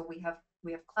so we have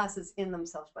classes in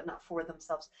themselves, but not for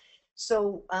themselves.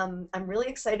 So I'm really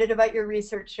excited about your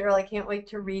research, Cheryl. I can't wait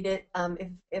to read it.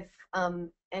 If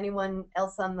anyone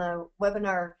else on the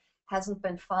webinar hasn't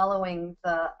been following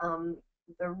the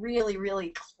really,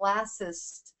 really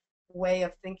classist way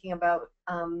of thinking about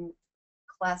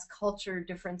class culture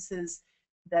differences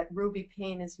that Ruby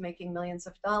Payne is making millions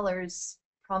of dollars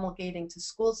promulgating to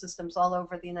school systems all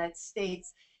over the United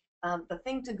States, the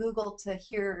thing to Google to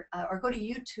hear, or go to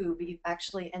YouTube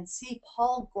actually and see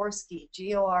Paul Gorski,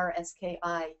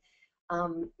 Gorski,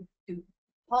 do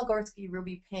Paul Gorski,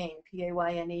 Ruby Payne,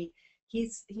 Payne.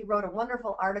 He wrote a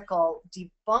wonderful article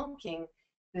debunking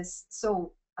this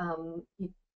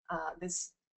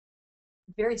this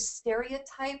very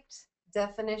stereotyped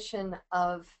definition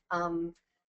of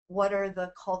what are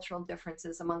the cultural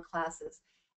differences among classes.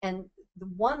 And the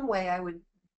one way I would,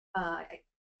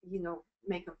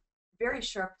 make a very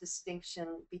sharp distinction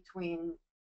between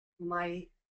my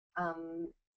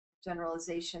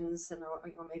generalizations, and or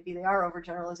maybe they are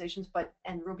overgeneralizations,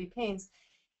 and Ruby Payne's,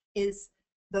 is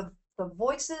the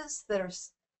voices that are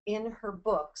in her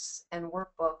books and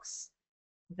workbooks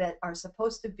that are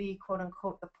supposed to be, quote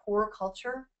unquote, the poor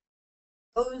culture.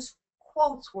 Those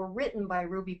quotes were written by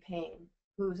Ruby Payne,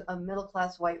 who's a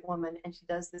middle-class white woman, and she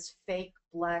does this fake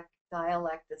black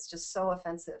dialect that's just so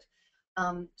offensive.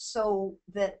 So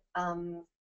that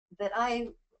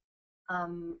I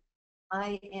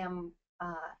am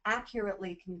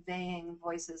accurately conveying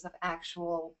voices of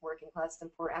actual working class and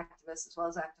poor activists, as well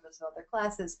as activists of other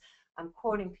classes. I'm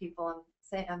quoting people. I'm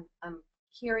saying I'm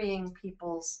hearing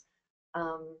people's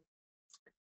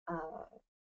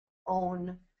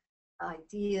own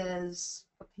ideas,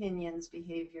 opinions,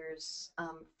 behaviors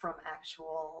from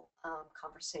actual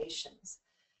conversations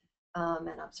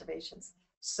and observations.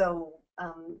 So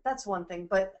that's one thing,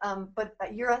 but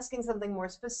you're asking something more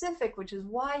specific, which is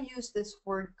why use this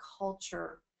word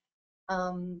culture.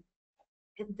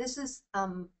 This is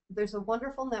there's a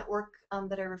wonderful network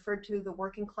that I referred to, the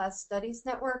Working Class Studies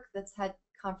Network, that's had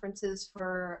conferences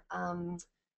for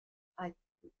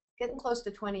getting close to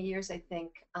 20 years, I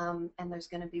think, and there's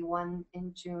going to be one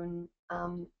in June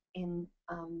in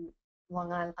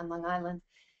Long Island.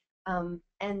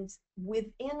 And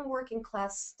within working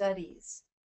class studies,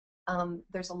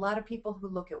 there's a lot of people who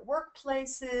look at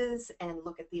workplaces and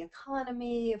look at the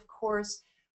economy, of course,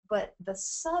 but the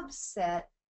subset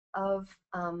of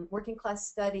working class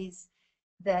studies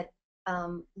that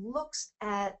looks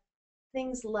at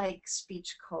things like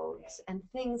speech codes and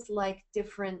things like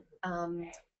different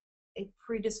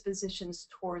predispositions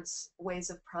towards ways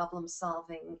of problem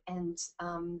solving, and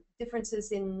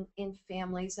differences in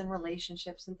families and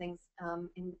relationships and things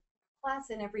in class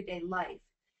and everyday life.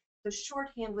 The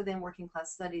shorthand within working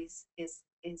class studies is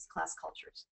class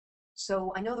cultures.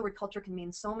 So I know the word culture can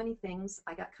mean so many things.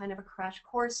 I got kind of a crash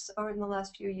course in the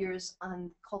last few years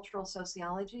on cultural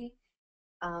sociology,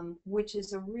 which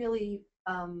is a really,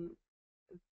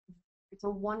 it's a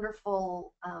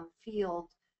wonderful field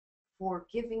for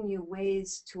giving you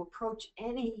ways to approach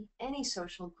any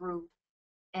social group.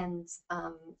 And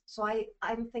so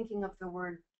I'm thinking of the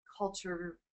word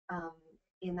culture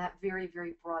in that very,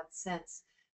 very broad sense.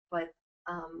 But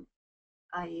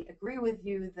I agree with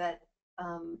you that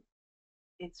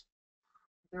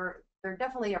there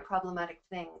definitely are problematic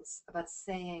things about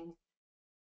saying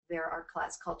there are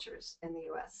class cultures in the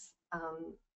U.S.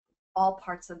 All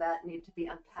parts of that need to be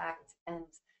unpacked, and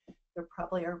there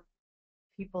probably are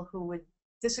people who would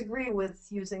disagree with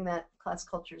using that class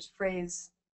cultures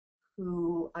phrase,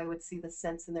 who I would see the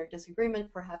sense in their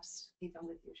disagreement, perhaps even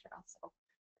with you, Cheryl. So.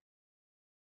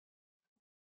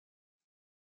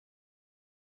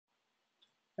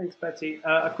 Thanks, Betsy.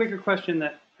 A quicker question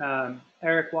that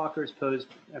Eric Walker's posed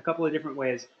a couple of different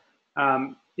ways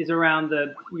is around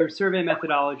your survey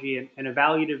methodology and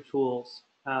evaluative tools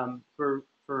for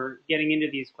getting into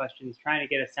these questions, trying to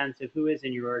get a sense of who is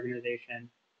in your organization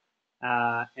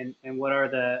and what are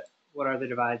the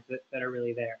divides that are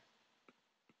really there.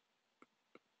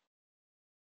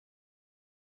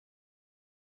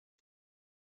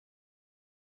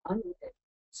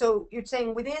 So you're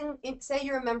saying say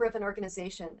you're a member of an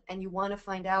organization and you want to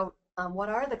find out what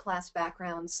are the class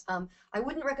backgrounds. I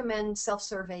wouldn't recommend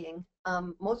self-surveying.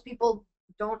 Most people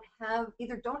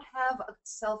either don't have a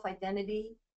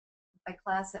self-identity by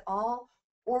class at all,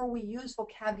 or we use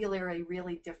vocabulary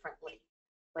really differently.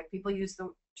 Like people use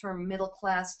the term middle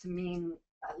class to mean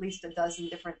at least a dozen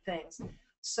different things.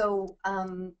 So,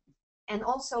 and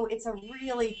also it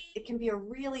can be a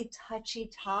really touchy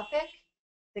topic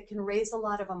that can raise a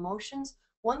lot of emotions.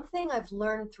 One thing I've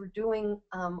learned through doing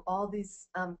all these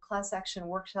class action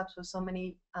workshops with so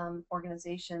many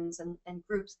organizations and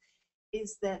groups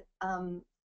is that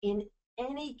in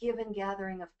any given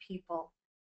gathering of people,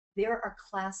 there are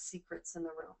class secrets in the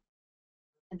room.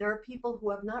 And there are people who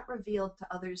have not revealed to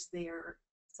others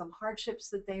some hardships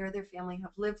that they or their family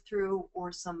have lived through,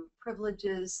 or some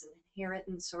privileges and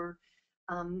inheritance, or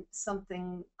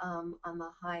something on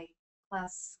the high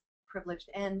class privileged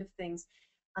end of things.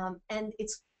 And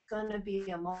it's going to be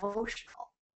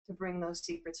emotional bring those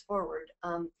secrets forward.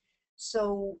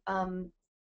 So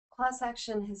class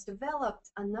action has developed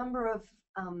a number of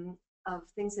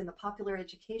things in the popular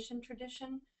education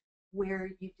tradition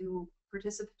where you do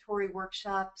participatory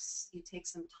workshops, you take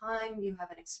some time, you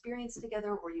have an experience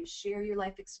together, or you share your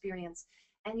life experience,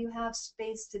 and you have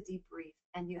space to debrief,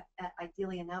 and you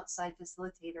ideally an outside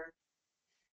facilitator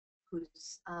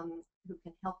who's who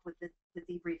can help with the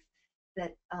debrief.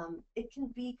 That it can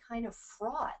be kind of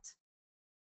fraught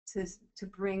to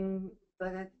bring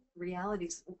the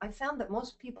realities. I found that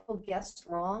most people guessed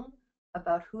wrong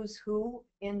about who's who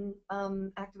in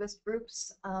activist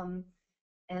groups,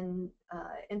 and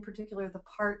in particular the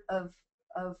part of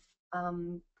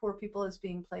poor people is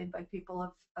being played by people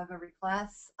of every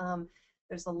class.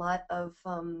 There's a lot of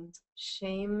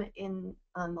shame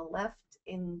on the left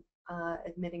in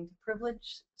admitting to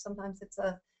privilege. Sometimes it's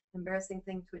a embarrassing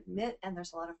thing to admit, and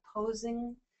there's a lot of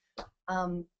posing.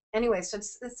 Anyway,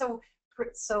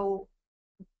 so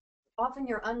often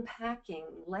you're unpacking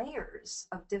layers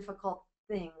of difficult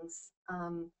things,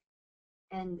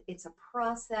 and it's a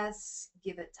process.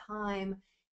 Give it time.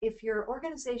 If your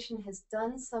organization has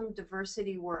done some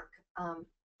diversity work,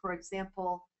 for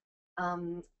example,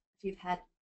 if you've had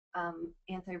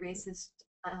anti-racist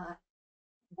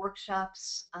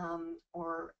workshops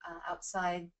or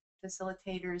outside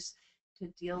facilitators to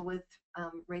deal with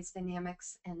race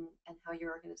dynamics and how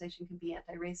your organization can be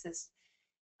anti-racist,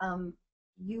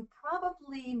 you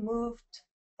probably moved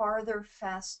farther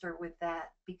faster with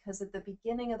that, because at the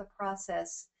beginning of the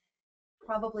process,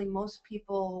 probably most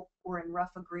people were in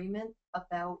rough agreement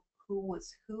about who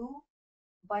was who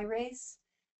by race.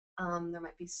 There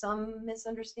might be some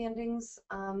misunderstandings,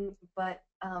 but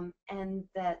and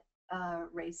that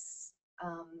race,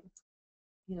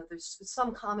 you know, there's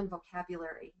some common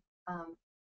vocabulary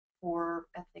for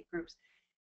ethnic groups.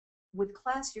 With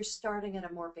class, you're starting at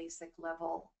a more basic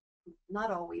level. Not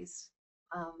always.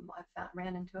 I've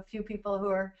ran into a few people who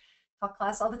are taught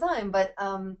class all the time, but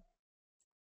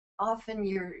often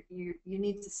you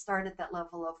need to start at that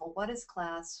level of, well, what is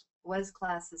class? What is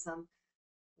classism?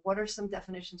 What are some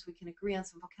definitions we can agree on,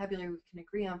 some vocabulary we can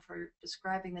agree on for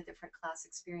describing the different class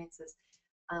experiences?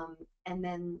 And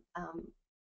then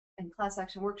in class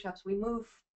action workshops, we move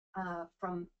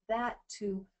from that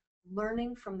to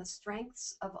learning from the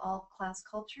strengths of all class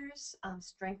cultures,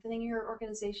 strengthening your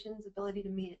organization's ability to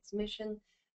meet its mission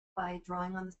by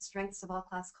drawing on the strengths of all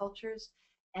class cultures,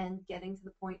 and getting to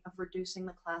the point of reducing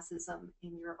the classism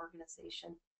in your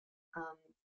organization.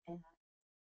 And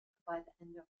by the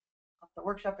end of the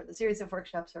workshop or the series of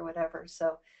workshops or whatever.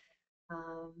 So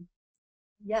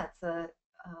yeah, it's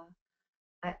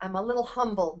I'm a little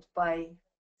humbled by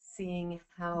seeing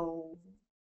how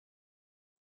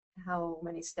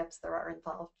many steps there are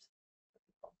involved.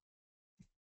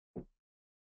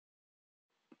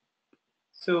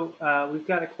 So we've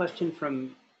got a question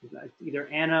from either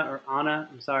Anna or Anna.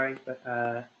 I'm sorry, but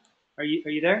are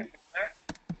you there?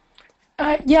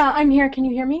 Yeah, I'm here. Can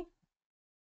you hear me?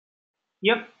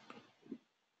 Yep.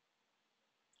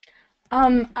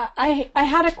 I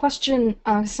had a question,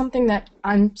 something that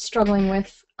I'm struggling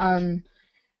with.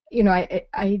 You know,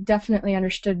 I definitely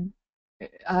understood,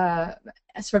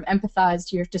 sort of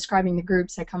empathized. You're describing the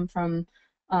groups. I come from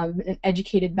an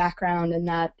educated background, and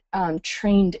that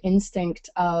trained instinct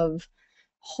of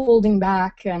holding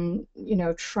back and, you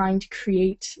know, trying to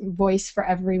create voice for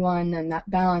everyone, and that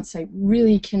balance I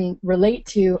really can relate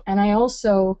to. And I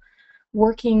also,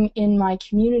 working in my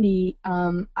community,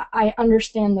 I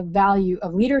understand the value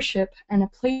of leadership, and a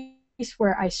place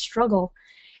where I struggle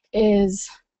is,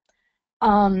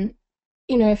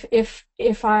 you know,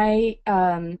 if I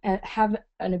have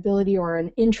an ability or an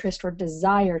interest or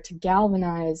desire to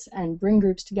galvanize and bring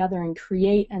groups together and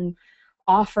create and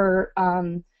offer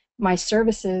my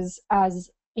services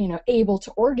as, you know, able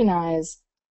to organize,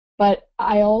 but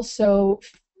I also,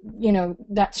 you know,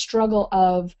 that struggle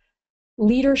of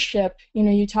leadership, you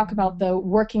know, you talk about the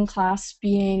working class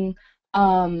being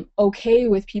okay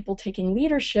with people taking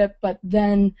leadership, but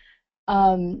then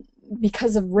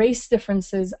because of race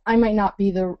differences, I might not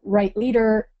be the right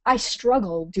leader. I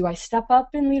struggle. Do I step up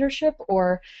in leadership,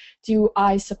 or do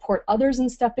I support others in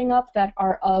stepping up that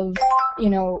are of, you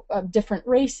know, of different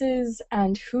races,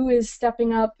 and who is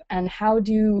stepping up, and how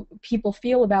do people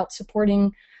feel about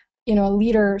supporting, you know, a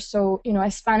leader? So, you know, a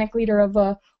Hispanic leader of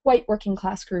a white working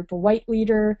class group, a white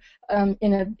leader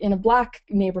in a black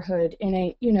neighborhood, in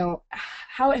a, you know,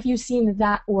 how have you seen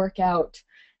that work out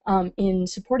in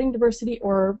supporting diversity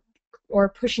or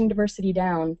pushing diversity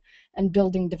down and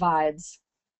building divides?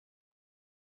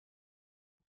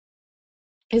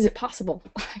 Is it possible,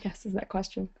 I guess, is that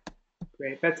question.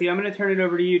 Great. Betsy, I'm going to turn it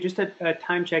over to you. Just a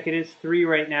time check. It is 3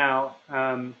 right now.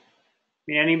 I mean,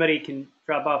 anybody can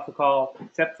drop off the call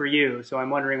except for you. So I'm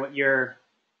wondering what your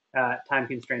time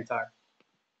constraints are.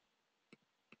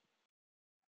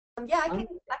 Yeah,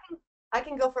 I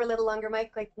can go for a little longer,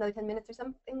 Mike, like another 10 minutes or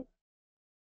something.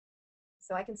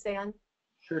 So I can stay on.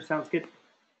 Sure, sounds good.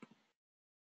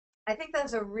 I think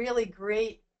that's a really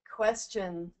great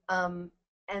question.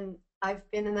 And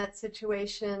I've been in that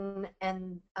situation,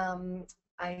 and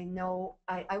I know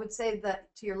I would say that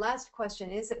to your last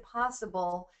question, is it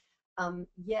possible?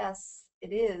 Yes, it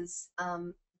is.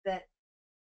 That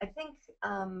I think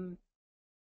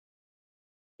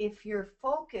if your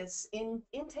focus in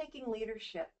taking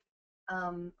leadership,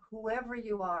 whoever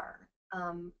you are,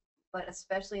 but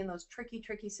especially in those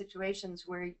tricky situations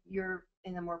where you're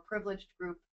in a more privileged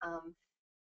group,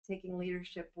 taking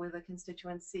leadership with a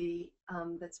constituency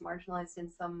that's marginalized in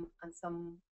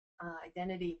some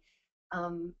identity,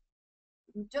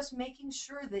 just making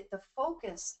sure that the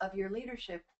focus of your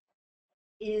leadership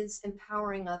is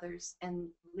empowering others and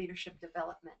leadership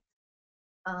development.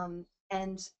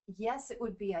 And yes, it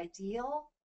would be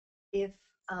ideal if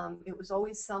it was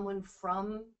always someone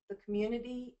from the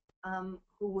community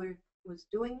who was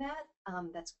doing that.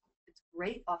 It's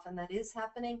great. Often that is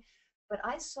happening. But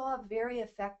I saw very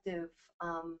effective,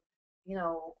 you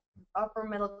know, upper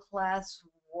middle class,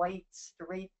 white,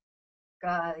 straight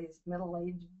guys, middle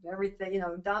aged, everything, you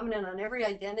know, dominant on every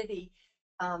identity,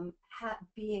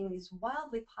 being these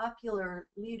wildly popular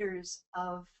leaders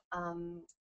of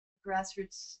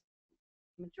grassroots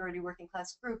majority working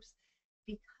class groups,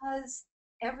 because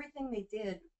everything they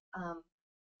did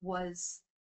was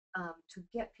to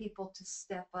get people to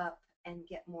step up and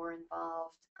get more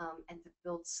involved, and to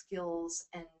build skills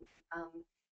and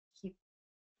keep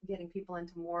getting people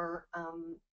into more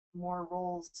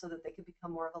roles so that they could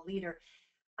become more of a leader.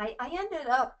 I ended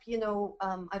up, you know,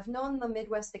 I've known the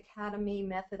Midwest Academy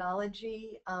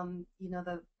methodology, you know,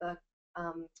 the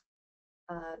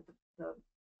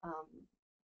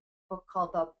book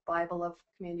called The Bible of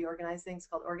Community Organizing. It's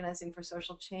called Organizing for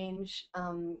Social Change,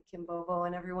 Kim Bovo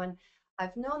and everyone.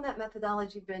 I've known that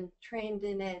methodology, been trained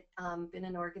in it, been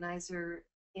an organizer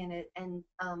in it, and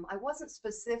I wasn't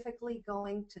specifically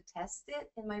going to test it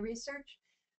in my research,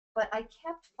 but I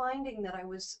kept finding that I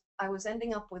was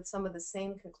ending up with some of the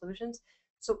same conclusions.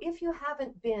 So if you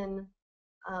haven't been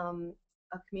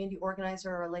a community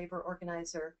organizer or a labor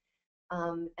organizer,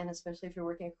 and especially if you're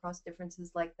working across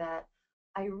differences like that,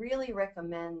 I really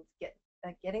recommend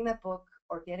getting that book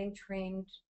or getting trained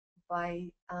by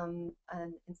an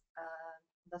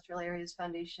Industrial Areas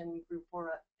Foundation group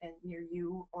or near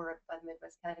you, or by the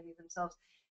Midwest Academy themselves,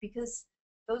 because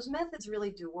those methods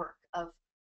really do work.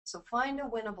 So find a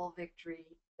winnable victory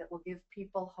that will give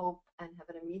people hope and have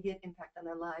an immediate impact on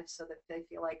their lives, so that they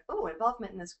feel like, oh,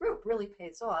 involvement in this group really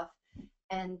pays off.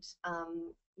 And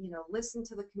you know, listen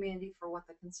to the community for what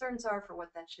the concerns are, for what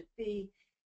that should be.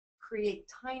 Create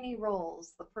tiny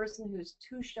roles. The person who's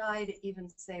too shy to even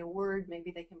say a word,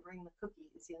 maybe they can bring the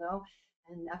cookies, you know,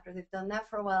 and after they've done that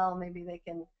for a while, maybe they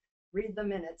can read the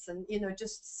minutes, and, you know,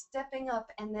 just stepping up.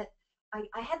 And that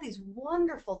I had these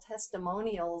wonderful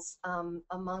testimonials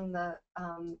among the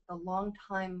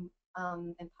longtime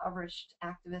impoverished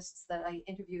activists that I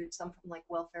interviewed, some from like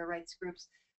welfare rights groups,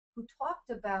 who talked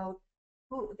about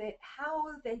how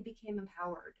they became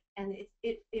empowered. And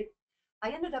I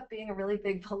ended up being a really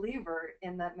big believer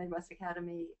in that Midwest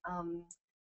Academy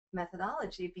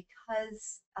methodology,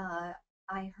 because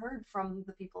I heard from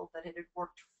the people that it had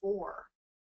worked for,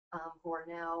 who are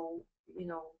now, you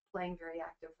know, playing very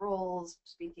active roles,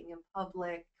 speaking in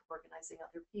public, organizing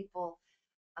other people.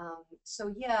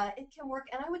 So yeah, it can work.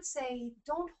 And I would say,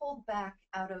 don't hold back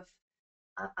out of,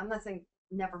 I'm not saying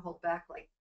never hold back, like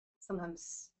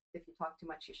sometimes if you talk too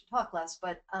much, you should talk less,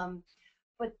 but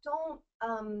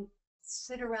don't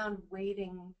sit around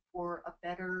waiting for a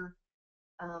better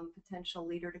potential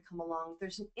leader to come along.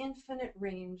 There's an infinite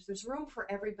range. There's room for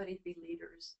everybody to be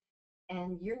leaders,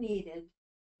 and you're needed,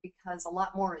 because a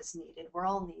lot more is needed. We're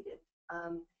all needed.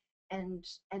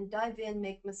 And dive in,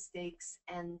 make mistakes,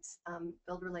 and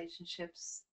build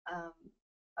relationships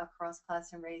across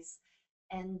class and race,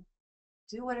 and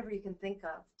do whatever you can think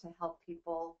of to help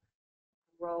people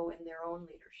grow in their own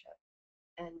leadership.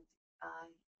 And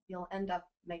you'll end up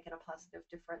making a positive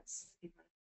difference. Even if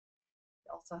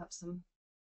you also have some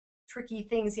tricky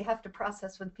things you have to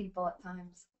process with people at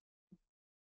times.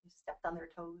 You stepped on their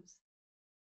toes.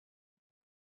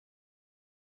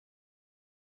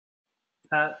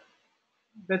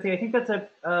 Betsy, I think that's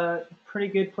a pretty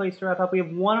good place to wrap up. We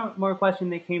have one more question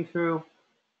that came through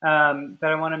that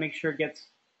I want to make sure gets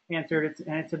answered,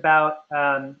 and it's about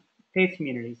faith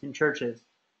communities and churches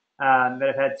that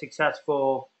have had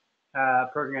successful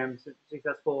programs,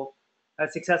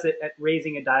 success at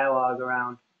raising a dialogue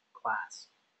around class.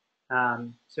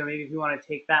 So maybe if you want to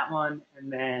take that one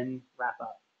and then wrap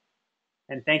up.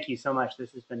 And thank you so much.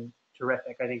 This has been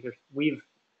terrific. I think we've,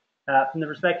 from the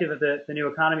perspective of the New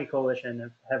Economy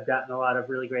Coalition, have gotten a lot of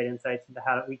really great insights into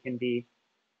how we can be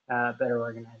better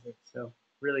organizers. So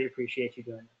really appreciate you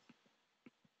doing this.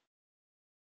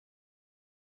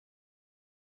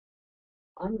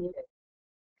 Unmuted.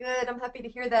 Good. I'm happy to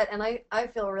hear that, and I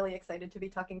feel really excited to be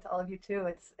talking to all of you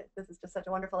too. This is just such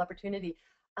a wonderful opportunity.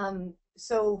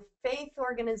 So faith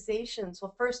organizations.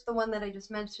 Well, first, the one that I just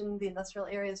mentioned, the Industrial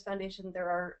Areas Foundation. There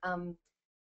are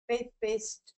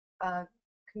faith-based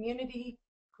community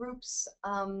groups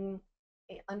under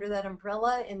that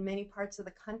umbrella in many parts of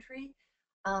the country,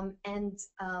 and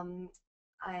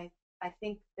I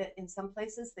think that in some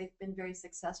places they've been very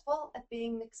successful at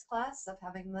being mixed class, of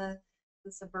having the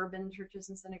suburban churches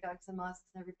and synagogues and mosques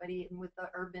and everybody, and with the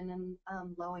urban and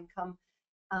low income.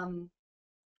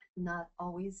 Not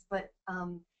always, but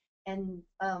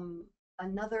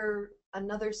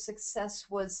another success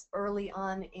was early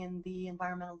on in the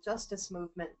environmental justice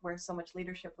movement, where so much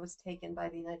leadership was taken by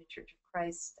the United Church of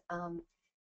Christ.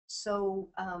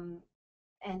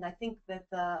 And I think that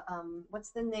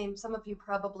what's the name? Some of you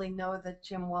probably know that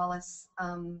Jim Wallace.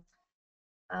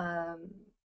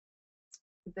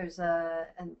 There's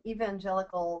an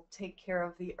evangelical take care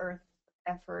of the earth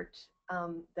effort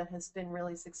that has been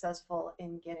really successful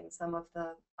in getting some of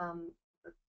the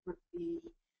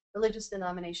religious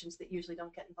denominations that usually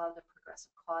don't get involved in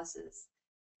progressive causes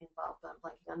involved. I'm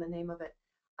blanking on the name of it.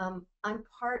 I'm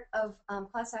part of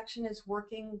Class Action is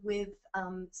working with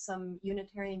some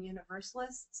Unitarian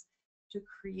Universalists to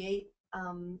create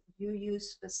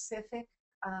UU-specific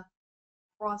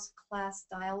cross-class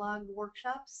dialogue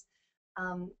workshops.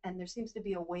 And there seems to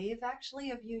be a wave, actually,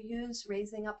 of UUs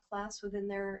raising up class within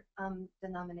their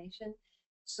denomination.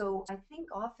 So I think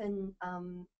often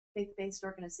faith-based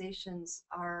organizations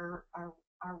are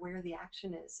where the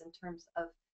action is in terms of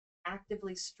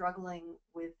actively struggling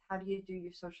with how do you do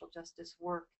your social justice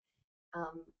work,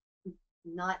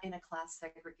 not in a class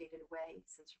segregated way,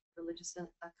 since religious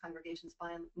congregations,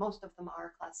 most of them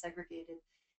are class segregated,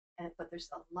 but there's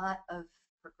a lot of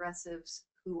progressives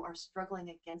who are struggling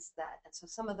against that. And so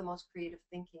some of the most creative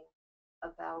thinking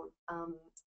about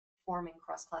forming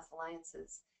cross-class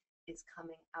alliances is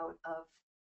coming out of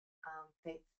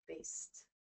faith-based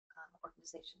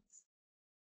organizations.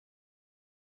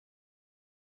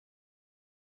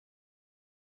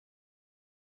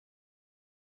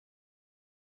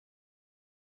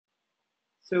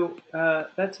 So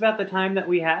that's about the time that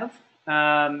we have.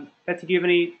 Betsy, do you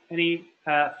have any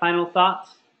final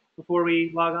thoughts before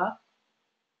we log off?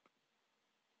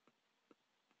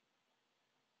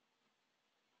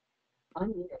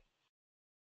 Unmuted.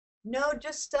 No,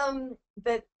 just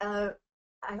that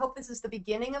I hope this is the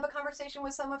beginning of a conversation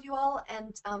with some of you all,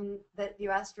 and that you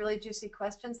asked really juicy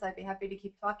questions that I'd be happy to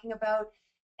keep talking about,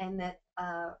 and that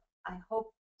I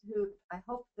hope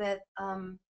that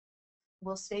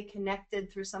we'll stay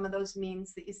connected through some of those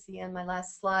means that you see on my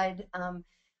last slide.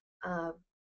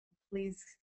 Please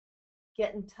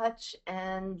get in touch,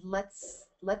 and let's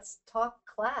talk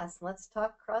class. Let's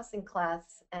talk crossing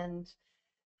class, and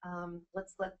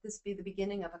let's let this be the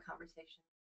beginning of a conversation.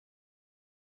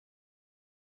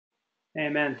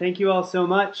 Amen. Thank you all so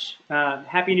much.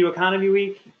 Happy New Economy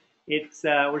Week.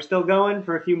 We're still going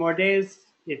for a few more days.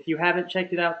 If you haven't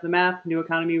checked it out, the map,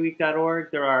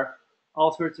 neweconomyweek.org, there are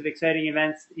all sorts of exciting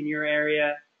events in your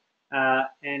area.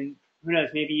 And who knows,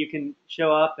 maybe you can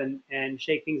show up and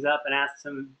shake things up and ask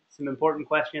some important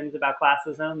questions about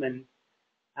classism. And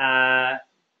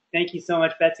thank you so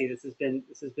much, Betsy. This has been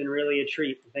really a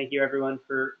treat. Thank you, everyone,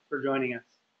 for joining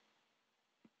us.